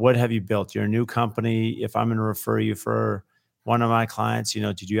 what have you built? You're a new company. If I'm going to refer you for one of my clients,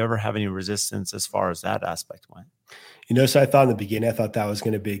 did you ever have any resistance as far as that aspect went? So I thought in the beginning, I thought that was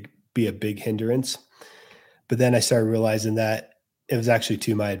going to be a big hindrance. But then I started realizing that it was actually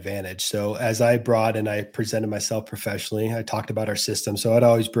to my advantage. So as I brought and I presented myself professionally, I talked about our system. So I'd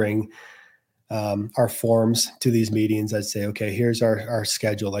always bring our forms to these meetings. I'd say, okay, here's our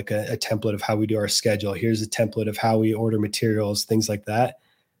schedule, like a template of how we do our schedule. Here's a template of how we order materials, things like that.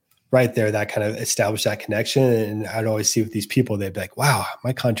 Right there, that kind of established that connection. And I'd always see with these people, they'd be like, wow,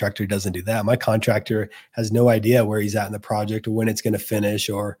 my contractor doesn't do that. My contractor has no idea where he's at in the project or when it's going to finish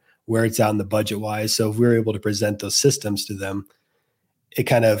or where it's out in the budget wise. So if we're able to present those systems to them, it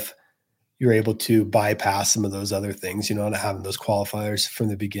kind of, you're able to bypass some of those other things, not having those qualifiers from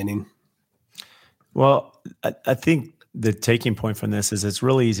the beginning. Well, I think the taking point from this is it's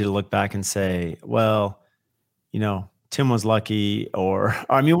really easy to look back and say, well, Tim was lucky or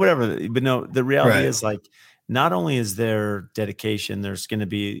I mean, whatever. But no, the reality is like, not only is there dedication, there's going to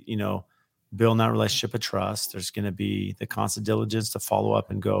be, building that relationship of trust. There's going to be the constant diligence to follow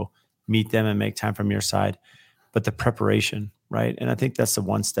up and go meet them and make time from your side, but the preparation, right? And I think that's the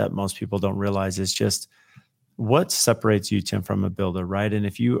one step most people don't realize is just what separates you, Tim, from a builder, right? And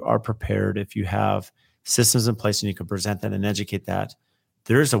if you are prepared, if you have systems in place and you can present that and educate that,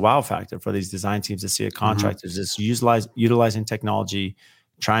 there's a wow factor for these design teams to see a contractor just utilizing technology,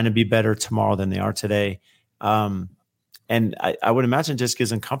 trying to be better tomorrow than they are today. And I would imagine just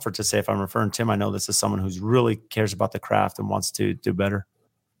gives them comfort to say, if I'm referring Tim, I know this is someone who's really cares about the craft and wants to do better.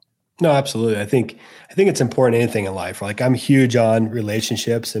 No, absolutely. I think it's important in anything in life. Like I'm huge on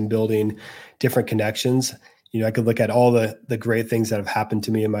relationships and building different connections. I could look at all the great things that have happened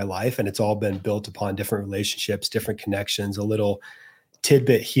to me in my life, and it's all been built upon different relationships, different connections, a little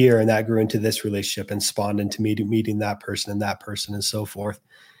tidbit here, and that grew into this relationship and spawned into meeting that person and so forth.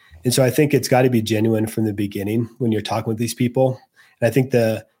 And so I think it's got to be genuine from the beginning when you're talking with these people. And I think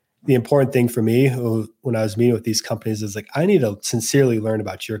the important thing for me when I was meeting with these companies is like, I need to sincerely learn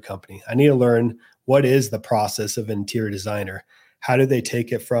about your company. I need to learn what is the process of an interior designer. How do they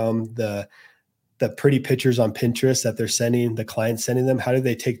take it from the pretty pictures on Pinterest that they're sending, the client's sending them? How do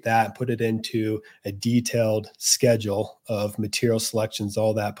they take that and put it into a detailed schedule of material selections,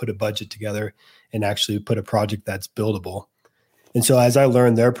 all that, put a budget together and actually put a project that's buildable? And so as I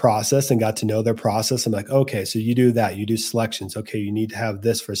learned their process and got to know their process, I'm like, okay, so you do that, you do selections. Okay, you need to have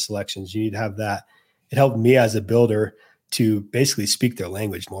this for selections. You need to have that. It helped me as a builder to basically speak their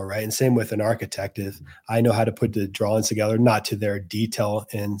language more, right? And same with an architect. If I know how to put the drawings together, not to their detail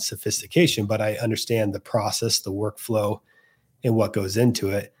and sophistication, but I understand the process, the workflow, and what goes into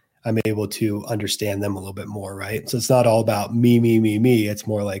it, I'm able to understand them a little bit more, right? So it's not all about me. It's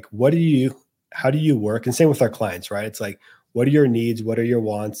more like, how do you work? And same with our clients, right? It's like, what are your needs? What are your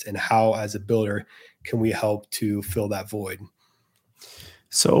wants? And how, as a builder, can we help to fill that void?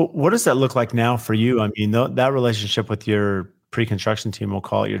 So what does that look like now for you? I mean, that relationship with your pre-construction team, we'll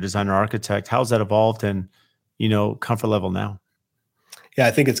call it your designer architect, how's that evolved and, comfort level now? Yeah,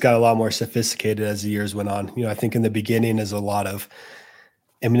 I think it's got a lot more sophisticated as the years went on. I think in the beginning is a lot of,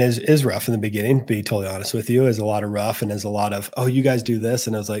 is rough in the beginning, to be totally honest with you, is a lot of rough and there's a lot of, oh, you guys do this.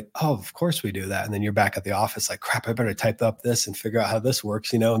 And I was like, oh, of course we do that. And then you're back at the office like, crap, I better type up this and figure out how this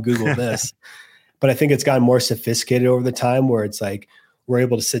works, and Google this. But I think it's gotten more sophisticated over the time where it's like, we're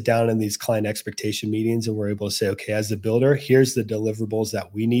able to sit down in these client expectation meetings and we're able to say, okay, as the builder, here's the deliverables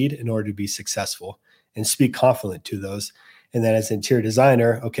that we need in order to be successful and speak confident to those. And then as an interior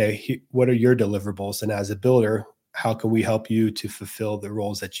designer, okay, what are your deliverables? And as a builder, how can we help you to fulfill the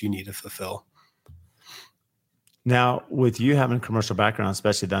roles that you need to fulfill? Now, with you having a commercial background,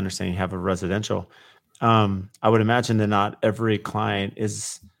 especially the understanding you have a residential, I would imagine that not every client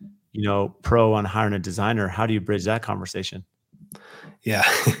is, pro on hiring a designer. How do you bridge that conversation? Yeah.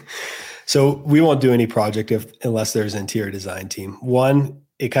 So we won't do any project unless there's an interior design team. One,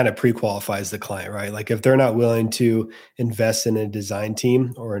 it kind of pre-qualifies the client, right? Like if they're not willing to invest in a design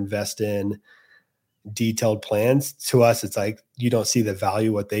team or invest in detailed plans, to us, it's like, you don't see the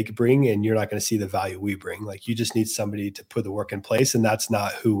value what they could bring and you're not going to see the value we bring. Like you just need somebody to put the work in place. And that's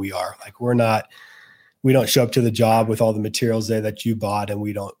not who we are. Like we don't show up to the job with all the materials there that you bought and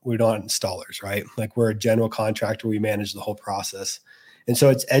we're not installers, right? Like we're a general contractor. We manage the whole process. And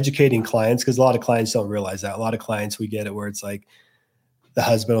so it's educating clients because a lot of clients don't realize that. A lot of clients, we get it where it's like, the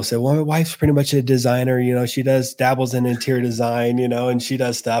husband will say, well, my wife's pretty much a designer, she dabbles in interior design, and she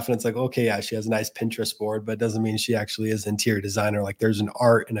does stuff. And it's like, okay, yeah, she has a nice Pinterest board, but it doesn't mean she actually is an interior designer. Like there's an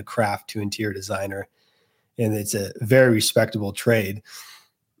art and a craft to interior designer, and it's a very respectable trade.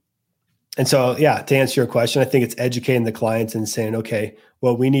 And so, yeah, to answer your question, I think it's educating the clients and saying, okay,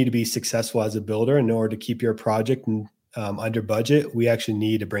 well, we need to be successful as a builder. In order to keep your project under budget, we actually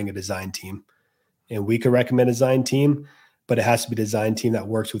need to bring a design team. And we could recommend a design team, but it has to be a design team that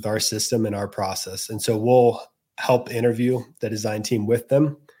works with our system and our process. And so we'll help interview the design team with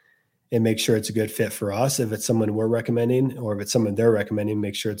them and make sure it's a good fit for us. If it's someone we're recommending, or if it's someone they're recommending,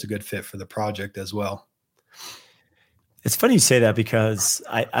 make sure it's a good fit for the project as well. It's funny you say that, because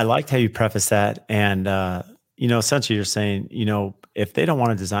I liked how you preface that. And, essentially you're saying, if they don't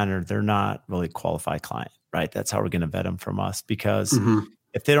want a designer, they're not really a qualified client, right? That's how we're going to vet them from us, because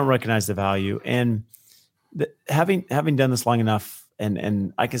if they don't recognize the value, and having done this long enough,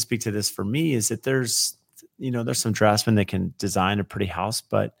 and I can speak to this for me, is that there's some draftsmen that can design a pretty house,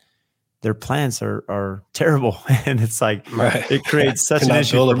 but their plans are terrible. And it's like, it creates such an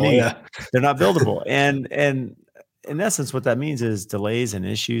issue for me. Yeah. They're not buildable. And in essence, what that means is delays and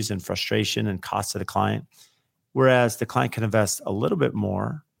issues and frustration and cost to the client. Whereas the client can invest a little bit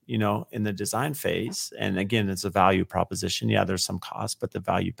more, in the design phase. And again, it's a value proposition. Yeah, there's some cost, but the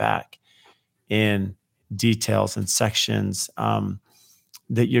value back in details and sections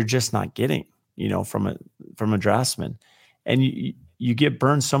that you're just not getting, from a draftsman. And you get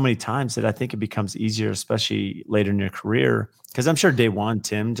burned so many times that I think it becomes easier, especially later in your career. Because I'm sure day one,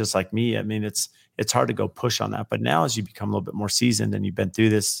 Tim, just like me, I mean, it's hard to go push on that. But now, as you become a little bit more seasoned and you've been through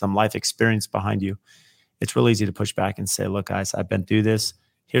this, some life experience behind you, it's really easy to push back and say, look, guys, I've been through this.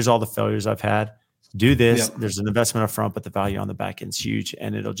 Here's all the failures I've had. Do this. Yep. There's an investment up front, but the value on the back end is huge,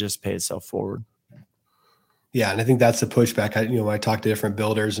 and it'll just pay itself forward. Yeah. And I think that's the pushback. When I talk to different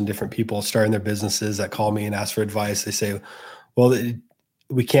builders and different people starting their businesses that call me and ask for advice, they say, well,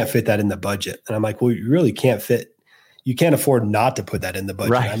 we can't fit that in the budget. And I'm like, well, you really can't you can't afford not to put that in the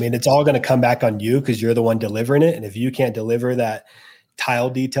budget. Right. I mean, it's all going to come back on you because you're the one delivering it. And if you can't deliver that tile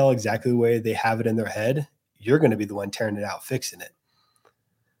detail exactly the way they have it in their head, you're going to be the one tearing it out, fixing it.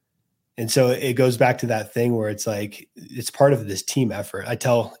 And so it goes back to that thing where it's like, it's part of this team effort. I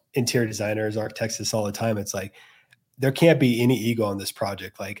tell interior designers, architects this all the time. It's like, there can't be any ego on this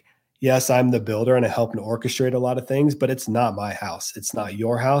project. Like, yes, I'm the builder and I help and orchestrate a lot of things, but it's not my house. It's not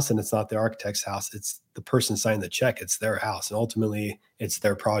your house, and it's not the architect's house. It's the person signing the check. It's their house. And ultimately it's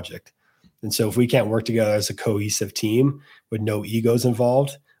their project. And so if we can't work together as a cohesive team with no egos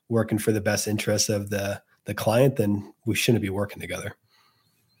involved, working for the best interests of the client, then we shouldn't be working together.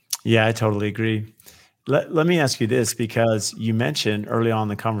 Yeah, I totally agree. Let me ask you this, because you mentioned early on in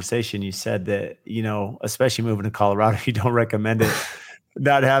the conversation, you said that, especially moving to Colorado, you don't recommend it,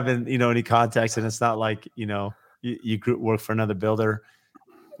 not having, any context. And it's not like, you work for another builder.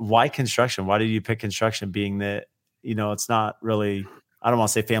 Why construction? Why did you pick construction, being that, it's not really, I don't want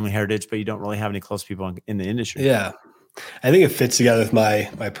to say family heritage, but you don't really have any close people in the industry? Yeah. I think it fits together with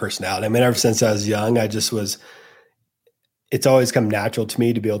my personality. I mean, ever since I was young, it's always come natural to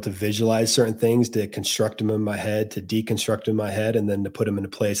me to be able to visualize certain things, to construct them in my head, to deconstruct them in my head, and then to put them into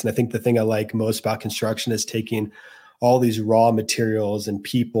place. And I think the thing I like most about construction is taking all these raw materials and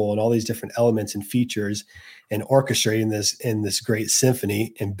people and all these different elements and features and orchestrating this in this great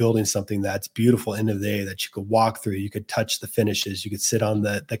symphony and building something that's beautiful end of the day that you could walk through. You could touch the finishes. You could sit on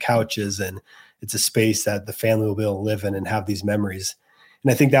the couches, and it's a space that the family will be able to live in and have these memories.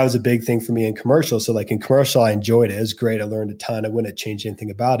 And I think that was a big thing for me in commercial. So like in commercial, I enjoyed it. It was great. I learned a ton. I wouldn't change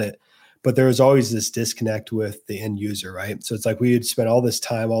anything about it. But there was always this disconnect with the end user, right? So it's like we had spent all this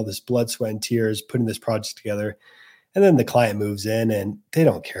time, all this blood, sweat, and tears putting this project together. And then the client moves in and they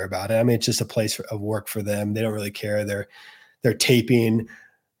don't care about it. I mean, it's just a place of work for them. They don't really care. They're taping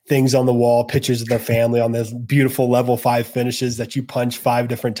things on the wall, pictures of their family on this beautiful level 5 finishes that you punch 5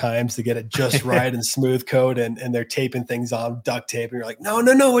 different times to get it just right and smooth coat. And they're taping things on duct tape. And you're like, no,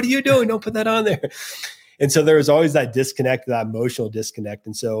 what are you doing? Don't put that on there. And so there was always that disconnect, that emotional disconnect.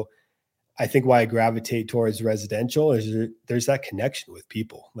 And so I think why I gravitate towards residential is there's that connection with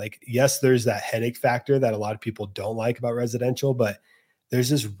people. Like, yes, there's that headache factor that a lot of people don't like about residential, but there's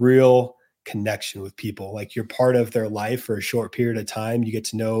this real connection with people. Like, you're part of their life for a short period of time. You get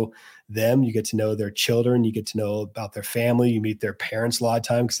to know them. You get to know their children. You get to know about their family. You meet their parents a lot of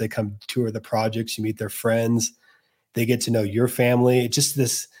times because they come tour the projects. You meet their friends. They get to know your family. It's just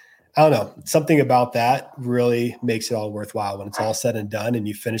this, I don't know, something about that really makes it all worthwhile when it's all said and done and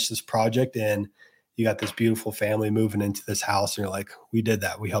you finish this project and you got this beautiful family moving into this house and you're like, we did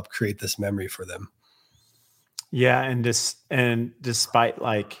that. We helped create this memory for them. Yeah. And despite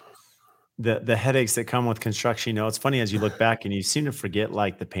like the headaches that come with construction, it's funny as you look back and you seem to forget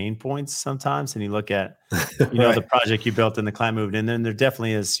like the pain points sometimes. And you look at, the Right. project you built and the client moved. And then there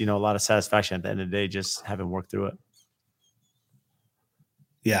definitely is, a lot of satisfaction at the end of the day, just having worked through it.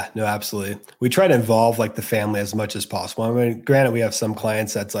 Yeah, no, absolutely. We try to involve like the family as much as possible. I mean, granted, we have some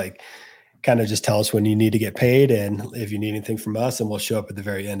clients that's like kind of just tell us when you need to get paid and if you need anything from us, and we'll show up at the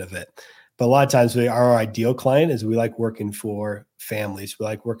very end of it. But a lot of times our ideal client is we like working for families. We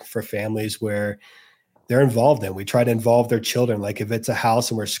like working for families where they're involved in. We try to involve their children. Like if it's a house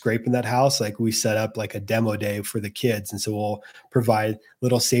and we're scraping that house, like we set up like a demo day for the kids. And so we'll provide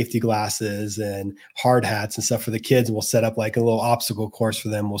little safety glasses and hard hats and stuff for the kids. And we'll set up like a little obstacle course for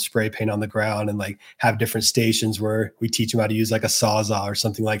them. We'll spray paint on the ground and like have different stations where we teach them how to use like a Sawzall or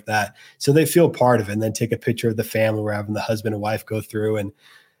something like that. So they feel part of it, and then take a picture of the family. We're having the husband and wife go through and,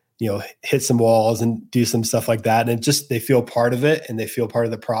 hit some walls and do some stuff like that. And just, they feel part of it and they feel part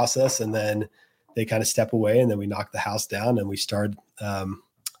of the process. And then they kind of step away, and then we knock the house down and we start the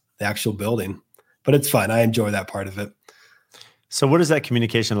actual building. But it's fun. I enjoy that part of it. So what does that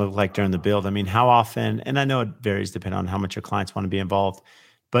communication look like during the build? I mean, how often, and I know it varies depending on how much your clients want to be involved,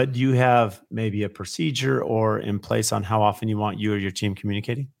 but do you have maybe a procedure or in place on how often you want you or your team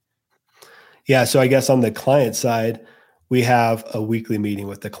communicating? Yeah. So I guess on the client side, we have a weekly meeting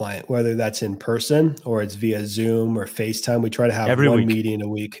with the client, whether that's in person or it's via Zoom or FaceTime. We try to have every one week. meeting a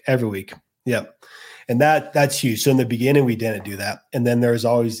week, every week. Yep. And that's huge. So in the beginning, we didn't do that. And then there's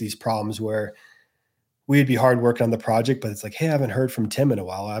always these problems where we'd be hard working on the project, but it's like, hey, I haven't heard from Tim in a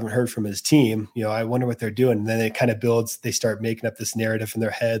while. I haven't heard from his team. I wonder what they're doing. And then it kind of builds, they start making up this narrative in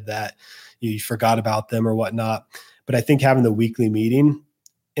their head that you forgot about them or whatnot. But I think having the weekly meeting,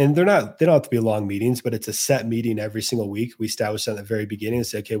 and they don't have to be long meetings, but it's a set meeting every single week. We established at the very beginning and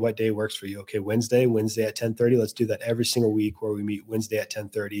say, okay, what day works for you? Okay, Wednesday at 10:30. Let's do that every single week, where we meet Wednesday at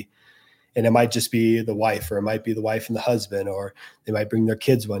 10:30. And it might just be the wife, or it might be the wife and the husband, or they might bring their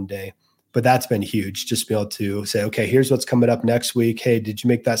kids one day. But that's been huge, just be able to say, okay, here's what's coming up next week. Hey, did you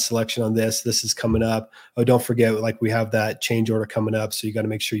make that selection on this? This is coming up. Oh, don't forget, like we have that change order coming up. So you got to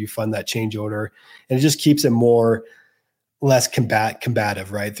make sure you fund that change order. And it just keeps it less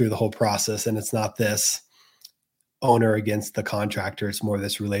combative, right, through the whole process. And it's not this owner against the contractor. It's more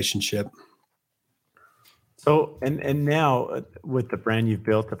this relationship. So, and now with the brand you've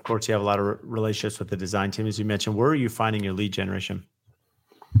built, of course, you have a lot of relationships with the design team, as you mentioned. Where are you finding your lead generation?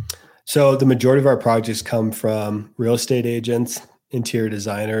 So the majority of our projects come from real estate agents, interior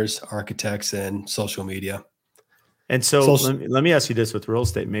designers, architects, and social media. And so let me ask you this with real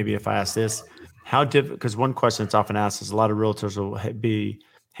estate. Maybe if I ask this, how difficult, because one question that's often asked is a lot of realtors will be,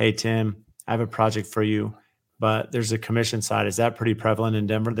 hey, Tim, I have a project for you, but there's a commission side. Is that pretty prevalent in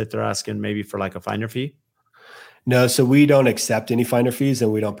Denver that they're asking maybe for like a finder fee? No, so we don't accept any finder fees,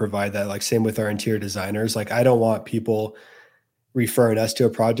 and we don't provide that. Like same with our interior designers. Like I don't want people referring us to a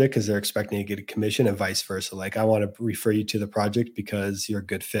project because they're expecting to get a commission, and vice versa. Like I want to refer you to the project because you're a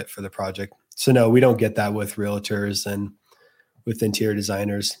good fit for the project. So no, we don't get that with realtors and with interior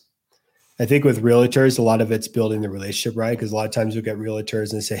designers. I think with realtors, a lot of it's building the relationship, right? Because a lot of times you'll get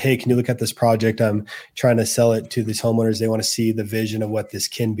realtors and they say, hey, can you look at this project? I'm trying to sell it to these homeowners. They want to see the vision of what this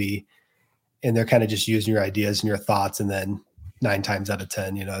can be. And they're kind of just using your ideas and your thoughts. And then 9 times out of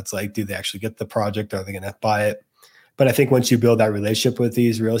 10, it's like, do they actually get the project? Are they going to buy it? But I think once you build that relationship with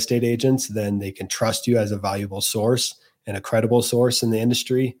these real estate agents, then they can trust you as a valuable source and a credible source in the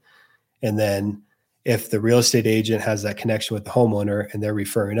industry. And then if the real estate agent has that connection with the homeowner and they're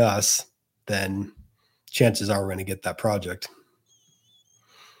referring us, then chances are we're going to get that project.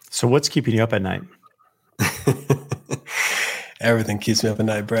 So what's keeping you up at night? Everything keeps me up at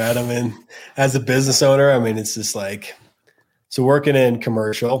night, Brad. I mean, as a business owner, it's just like, so working in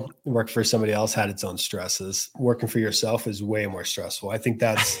commercial, work for somebody else had its own stresses. Working for yourself is way more stressful. I think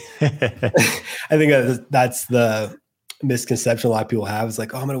that's the misconception a lot of people have. It's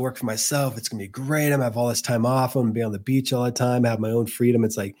like, oh, I'm going to work for myself. It's going to be great. I'm going to have all this time off. I'm going to be on the beach all the time. I have my own freedom.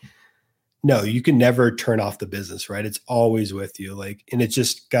 It's like, no, you can never turn off the business, right? It's always with you. Like, and it's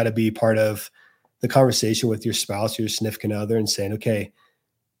just got to be part of the conversation with your spouse, your significant other, and saying, okay,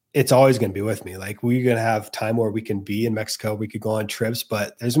 it's always going to be with me. Like we're going to have time where we can be in Mexico. We could go on trips,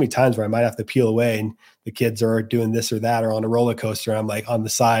 but there's gonna be times where I might have to peel away and the kids are doing this or that, or on a roller coaster. I'm like on the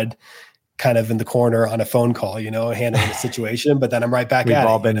side, kind of in the corner on a phone call, handling the situation, but then I'm right back We've at it.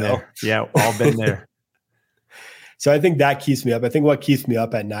 We've all been there. Yeah. All been there. So I think that keeps me up. I think what keeps me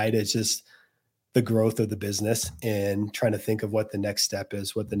up at night is just the growth of the business and trying to think of what the next step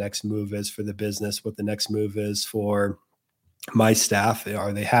is, what the next move is for the business, what the next move is for my staff.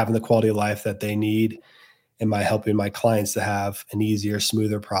 Are they having the quality of life that they need? Am I helping my clients to have an easier,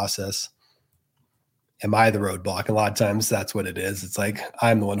 smoother process? Am I the roadblock? A lot of times that's what it is. It's like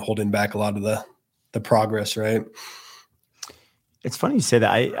I'm the one holding back a lot of the progress, right? It's funny you say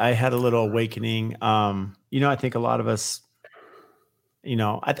that. I had a little awakening. I think a lot of us,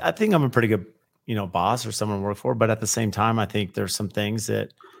 I think I'm a pretty good, boss or someone to work for. But at the same time, I think there's some things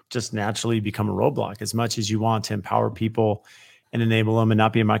that just naturally become a roadblock. As much as you want to empower people and enable them and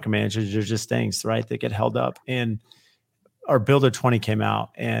not be a micromanager, there's just things, right, that get held up. And our Builder 20 came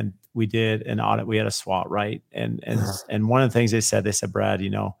out and we did an audit. We had a SWOT, right? And one of the things they said, Brad,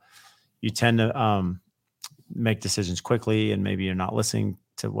 you tend to make decisions quickly and maybe you're not listening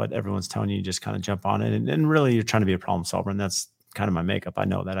to what everyone's telling you. You just kind of jump on it. And really you're trying to be a problem solver. And that's kind of my makeup. I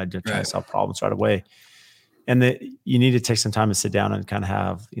know that I just try to solve problems right away. And that you need to take some time to sit down and kind of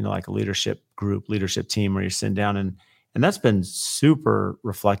have, like a leadership team where you're sitting down and that's been super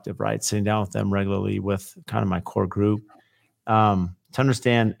reflective, right? Sitting down with them regularly with kind of my core group to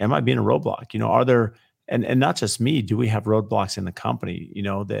understand, am I being a roadblock? Are there, and not just me, do we have roadblocks in the company,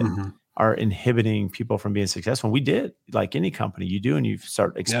 that are inhibiting people from being successful? And we did, like any company you do, and you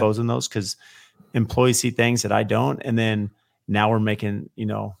start exposing those because employees see things that I don't. And then now we're making,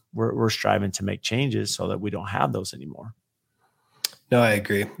 we're striving to make changes so that we don't have those anymore. No, I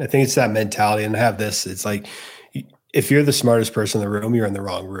agree. I think it's that mentality, and I have this. It's like, if you're the smartest person in the room, you're in the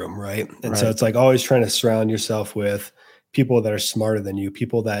wrong room, right? And so it's like always trying to surround yourself with people that are smarter than you,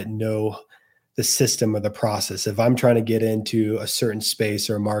 people that know the system or the process. If I'm trying to get into a certain space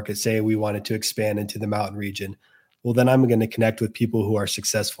or a market, say we wanted to expand into the mountain region, well, then I'm going to connect with people who are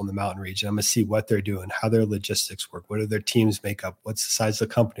successful in the mountain region. I'm going to see what they're doing, how their logistics work, what do their teams make up, what's the size of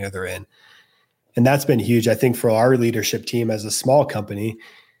the company they're in. And that's been huge. I think for our leadership team as a small company,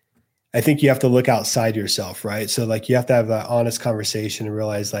 I think you have to look outside yourself, right? So like you have to have that honest conversation and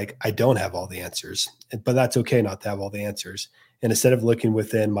realize like, I don't have all the answers, but that's okay not to have all the answers. And instead of looking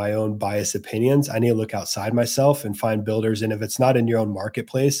within my own biased opinions, I need to look outside myself and find builders. And if it's not in your own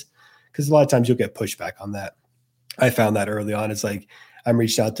marketplace, because a lot of times you'll get pushback on that. I found that early on. It's like, I'm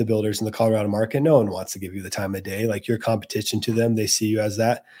reaching out to builders in the Colorado market. No one wants to give you the time of day. Like your competition to them, they see you as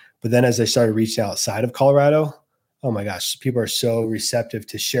that. But then as I started reaching outside of Colorado, oh my gosh, people are so receptive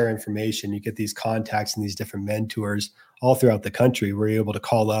to share information. You get these contacts and these different mentors all throughout the country where you're able to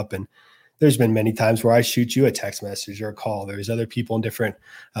call up. And there's been many times where I shoot you a text message or a call. There's other people in different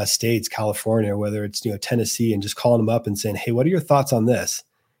states, California, whether it's Tennessee, and just calling them up and saying, hey, what are your thoughts on this?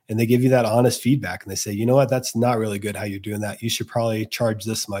 And they give you that honest feedback. And they say, you know what, that's not really good how you're doing that. You should probably charge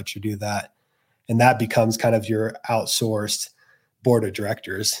this much or do that. And that becomes kind of your outsourced board of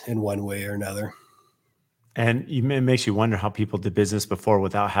directors in one way or another. And it makes you wonder how people did business before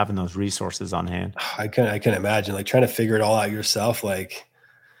without having those resources on hand. I can imagine like trying to figure it all out yourself. Like,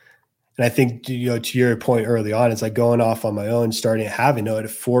 and I think, to your point early on, it's like going off on my own, starting having it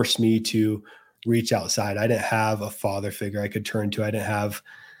forced me to reach outside. I didn't have a father figure I could turn to. I didn't have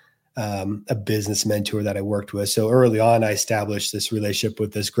a business mentor that I worked with. So early on, I established this relationship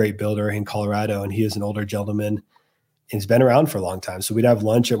with this great builder in Colorado, and he is an older gentleman. He's been around for a long time. So we'd have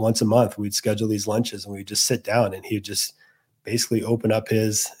lunch at once a month. We'd schedule these lunches and we'd just sit down and he'd just basically open up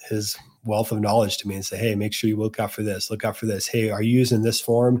his wealth of knowledge to me and say, hey, make sure you look out for this. Look out for this. Hey, are you using this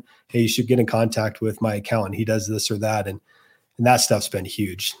form? Hey, you should get in contact with my accountant. He does this or that. And that stuff's been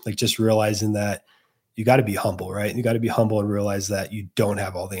huge. Like just realizing that you got to be humble, right? You got to be humble and realize that you don't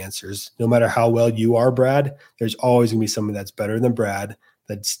have all the answers. No matter how well you are, Brad, there's always gonna be someone that's better than Brad,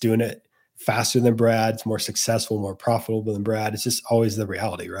 that's doing it faster than Brad, it's more successful, more profitable than Brad. It's just always the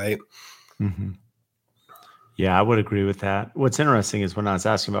reality, right? Mm-hmm. Yeah, I would agree with that. What's interesting is when I was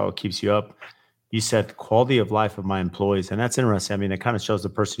asking about what keeps you up, you said quality of life of my employees. And that's interesting. I mean, it kind of shows the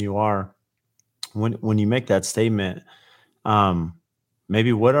person you are. When you make that statement,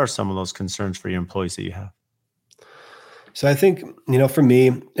 maybe what are some of those concerns for your employees that you have? So I think, for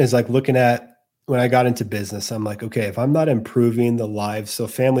me is like looking at when I got into business, I'm like, okay, if I'm not improving the lives, so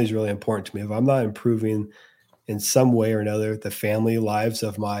family is really important to me. If I'm not improving in some way or another, the family lives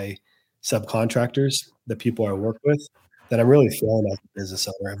of my subcontractors, the people I work with, then I'm really failing as a business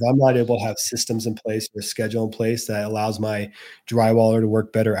owner. If I'm not able to have systems in place or a schedule in place that allows my drywaller to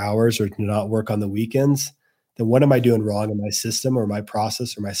work better hours or to not work on the weekends, then what am I doing wrong in my system or my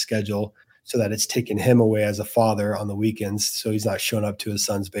process or my schedule so that it's taking him away as a father on the weekends so he's not showing up to his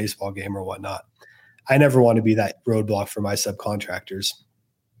son's baseball game or whatnot? I never want to be that roadblock for my subcontractors.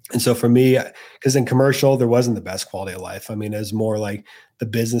 And so for me, because in commercial, there wasn't the best quality of life. I mean, it was more like the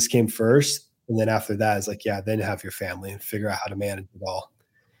business came first. And then after that, it's like, yeah, then have your family and figure out how to manage it all.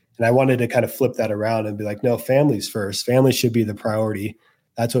 And I wanted to kind of flip that around and be like, no, family's first. Family should be the priority.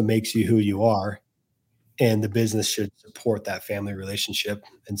 That's what makes you who you are. and the business should support that family relationship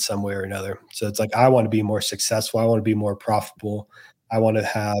in some way or another. So it's like, I want to be more successful. I want to be more profitable. I want to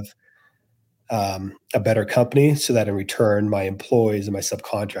have a better company so that in return, my employees and my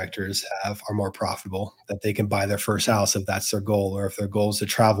subcontractors are more profitable, that they can buy their first house if that's their goal, or if their goal is to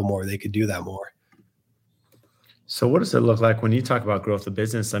travel more, they could do that more. So what does it look like when you talk about growth of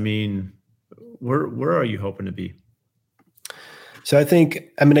business? I mean, where are you hoping to be? So I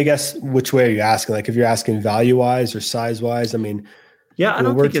guess which way are you asking? Like if you're asking value wise or size wise, Yeah, I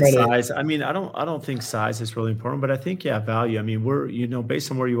don't think it's size. I don't think size is really important, but I think, yeah, value. I mean,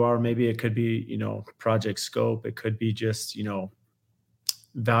 based on where you are, maybe it could be, project scope. It could be just,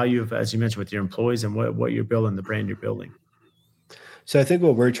 value of, as you mentioned, with your employees and what you're building, the brand you're building. So I think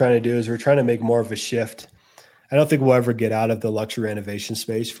what we're trying to do is we're trying to make more of a shift. I don't think we'll ever get out of the luxury renovation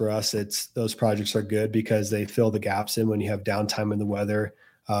space. For us, those projects are good because they fill the gaps in when you have downtime in the weather.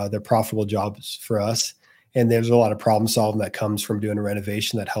 They're profitable jobs for us. And there's a lot of problem solving that comes from doing a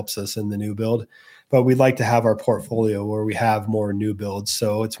renovation that helps us in the new build. But we'd like to have our portfolio where we have more new builds.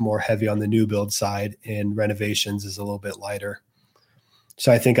 So it's more heavy on the new build side, and renovations is a little bit lighter.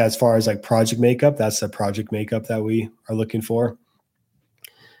 So I think as far as like project makeup, that's the project makeup that we are looking for.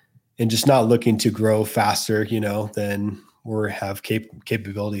 And just not looking to grow faster, than we have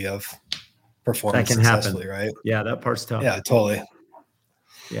capability of performing successfully, right? Yeah, that part's tough. Yeah, totally.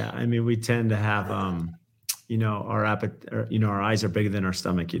 Yeah, we tend to have, our eyes are bigger than our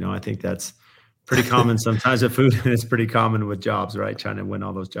stomach. I think that's pretty common sometimes with food, and it's pretty common with jobs, right? Trying to win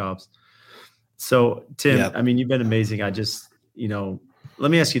all those jobs. So, Tim, yep. You've been amazing.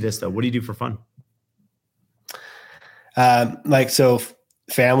 Let me ask you this though: what do you do for fun?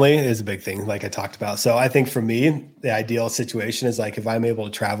 Family is a big thing, like I talked about. So I think for me, the ideal situation is like if I'm able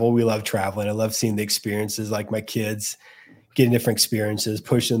to travel. We love traveling. I love seeing the experiences, like my kids getting different experiences,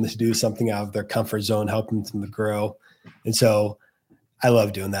 pushing them to do something out of their comfort zone, helping them to grow. And so I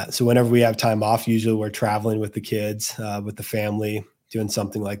love doing that. So whenever we have time off, usually we're traveling with the kids, with the family, doing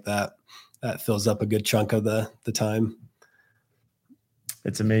something like that. That fills up a good chunk of the time.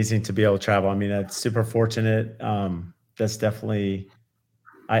 It's amazing to be able to travel. That's super fortunate. That's definitely,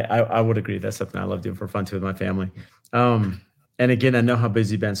 I would agree. That's something I love doing for fun too with my family. And again, I know how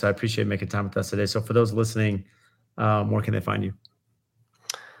busy you've been, so I appreciate making time with us today. So for those listening, where can they find you?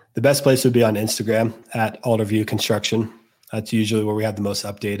 The best place would be on Instagram at Alderview Construction. That's usually where we have the most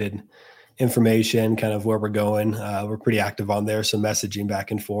updated information, kind of where we're going. We're pretty active on there. So messaging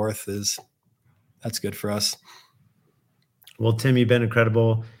back and forth that's good for us. Well, Tim, you've been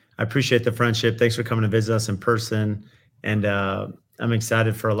incredible. I appreciate the friendship. Thanks for coming to visit us in person. And I'm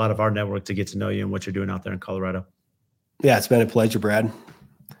excited for a lot of our network to get to know you and what you're doing out there in Colorado. Yeah, it's been a pleasure, Brad.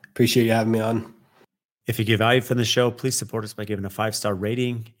 Appreciate you having me on. If you get value from the show, please support us by giving a 5-star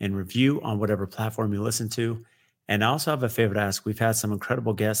rating and review on whatever platform you listen to. And I also have a favor to ask. We've had some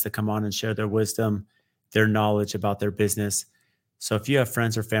incredible guests that come on and share their wisdom, their knowledge about their business. So if you have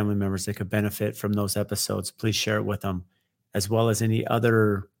friends or family members that could benefit from those episodes, please share it with them, as well as any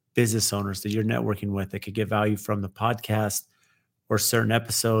other business owners that you're networking with that could get value from the podcast or certain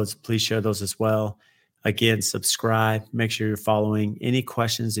episodes. Please share those as well. Again, subscribe, make sure you're following. Any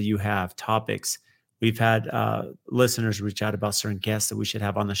questions that you have, topics. We've had listeners reach out about certain guests that we should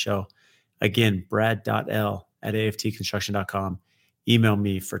have on the show. Again, brad.l@aftconstruction.com. Email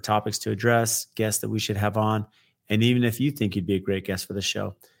me for topics to address, guests that we should have on, and even if you think you'd be a great guest for the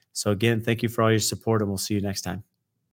show. So again, thank you for all your support, and we'll see you next time.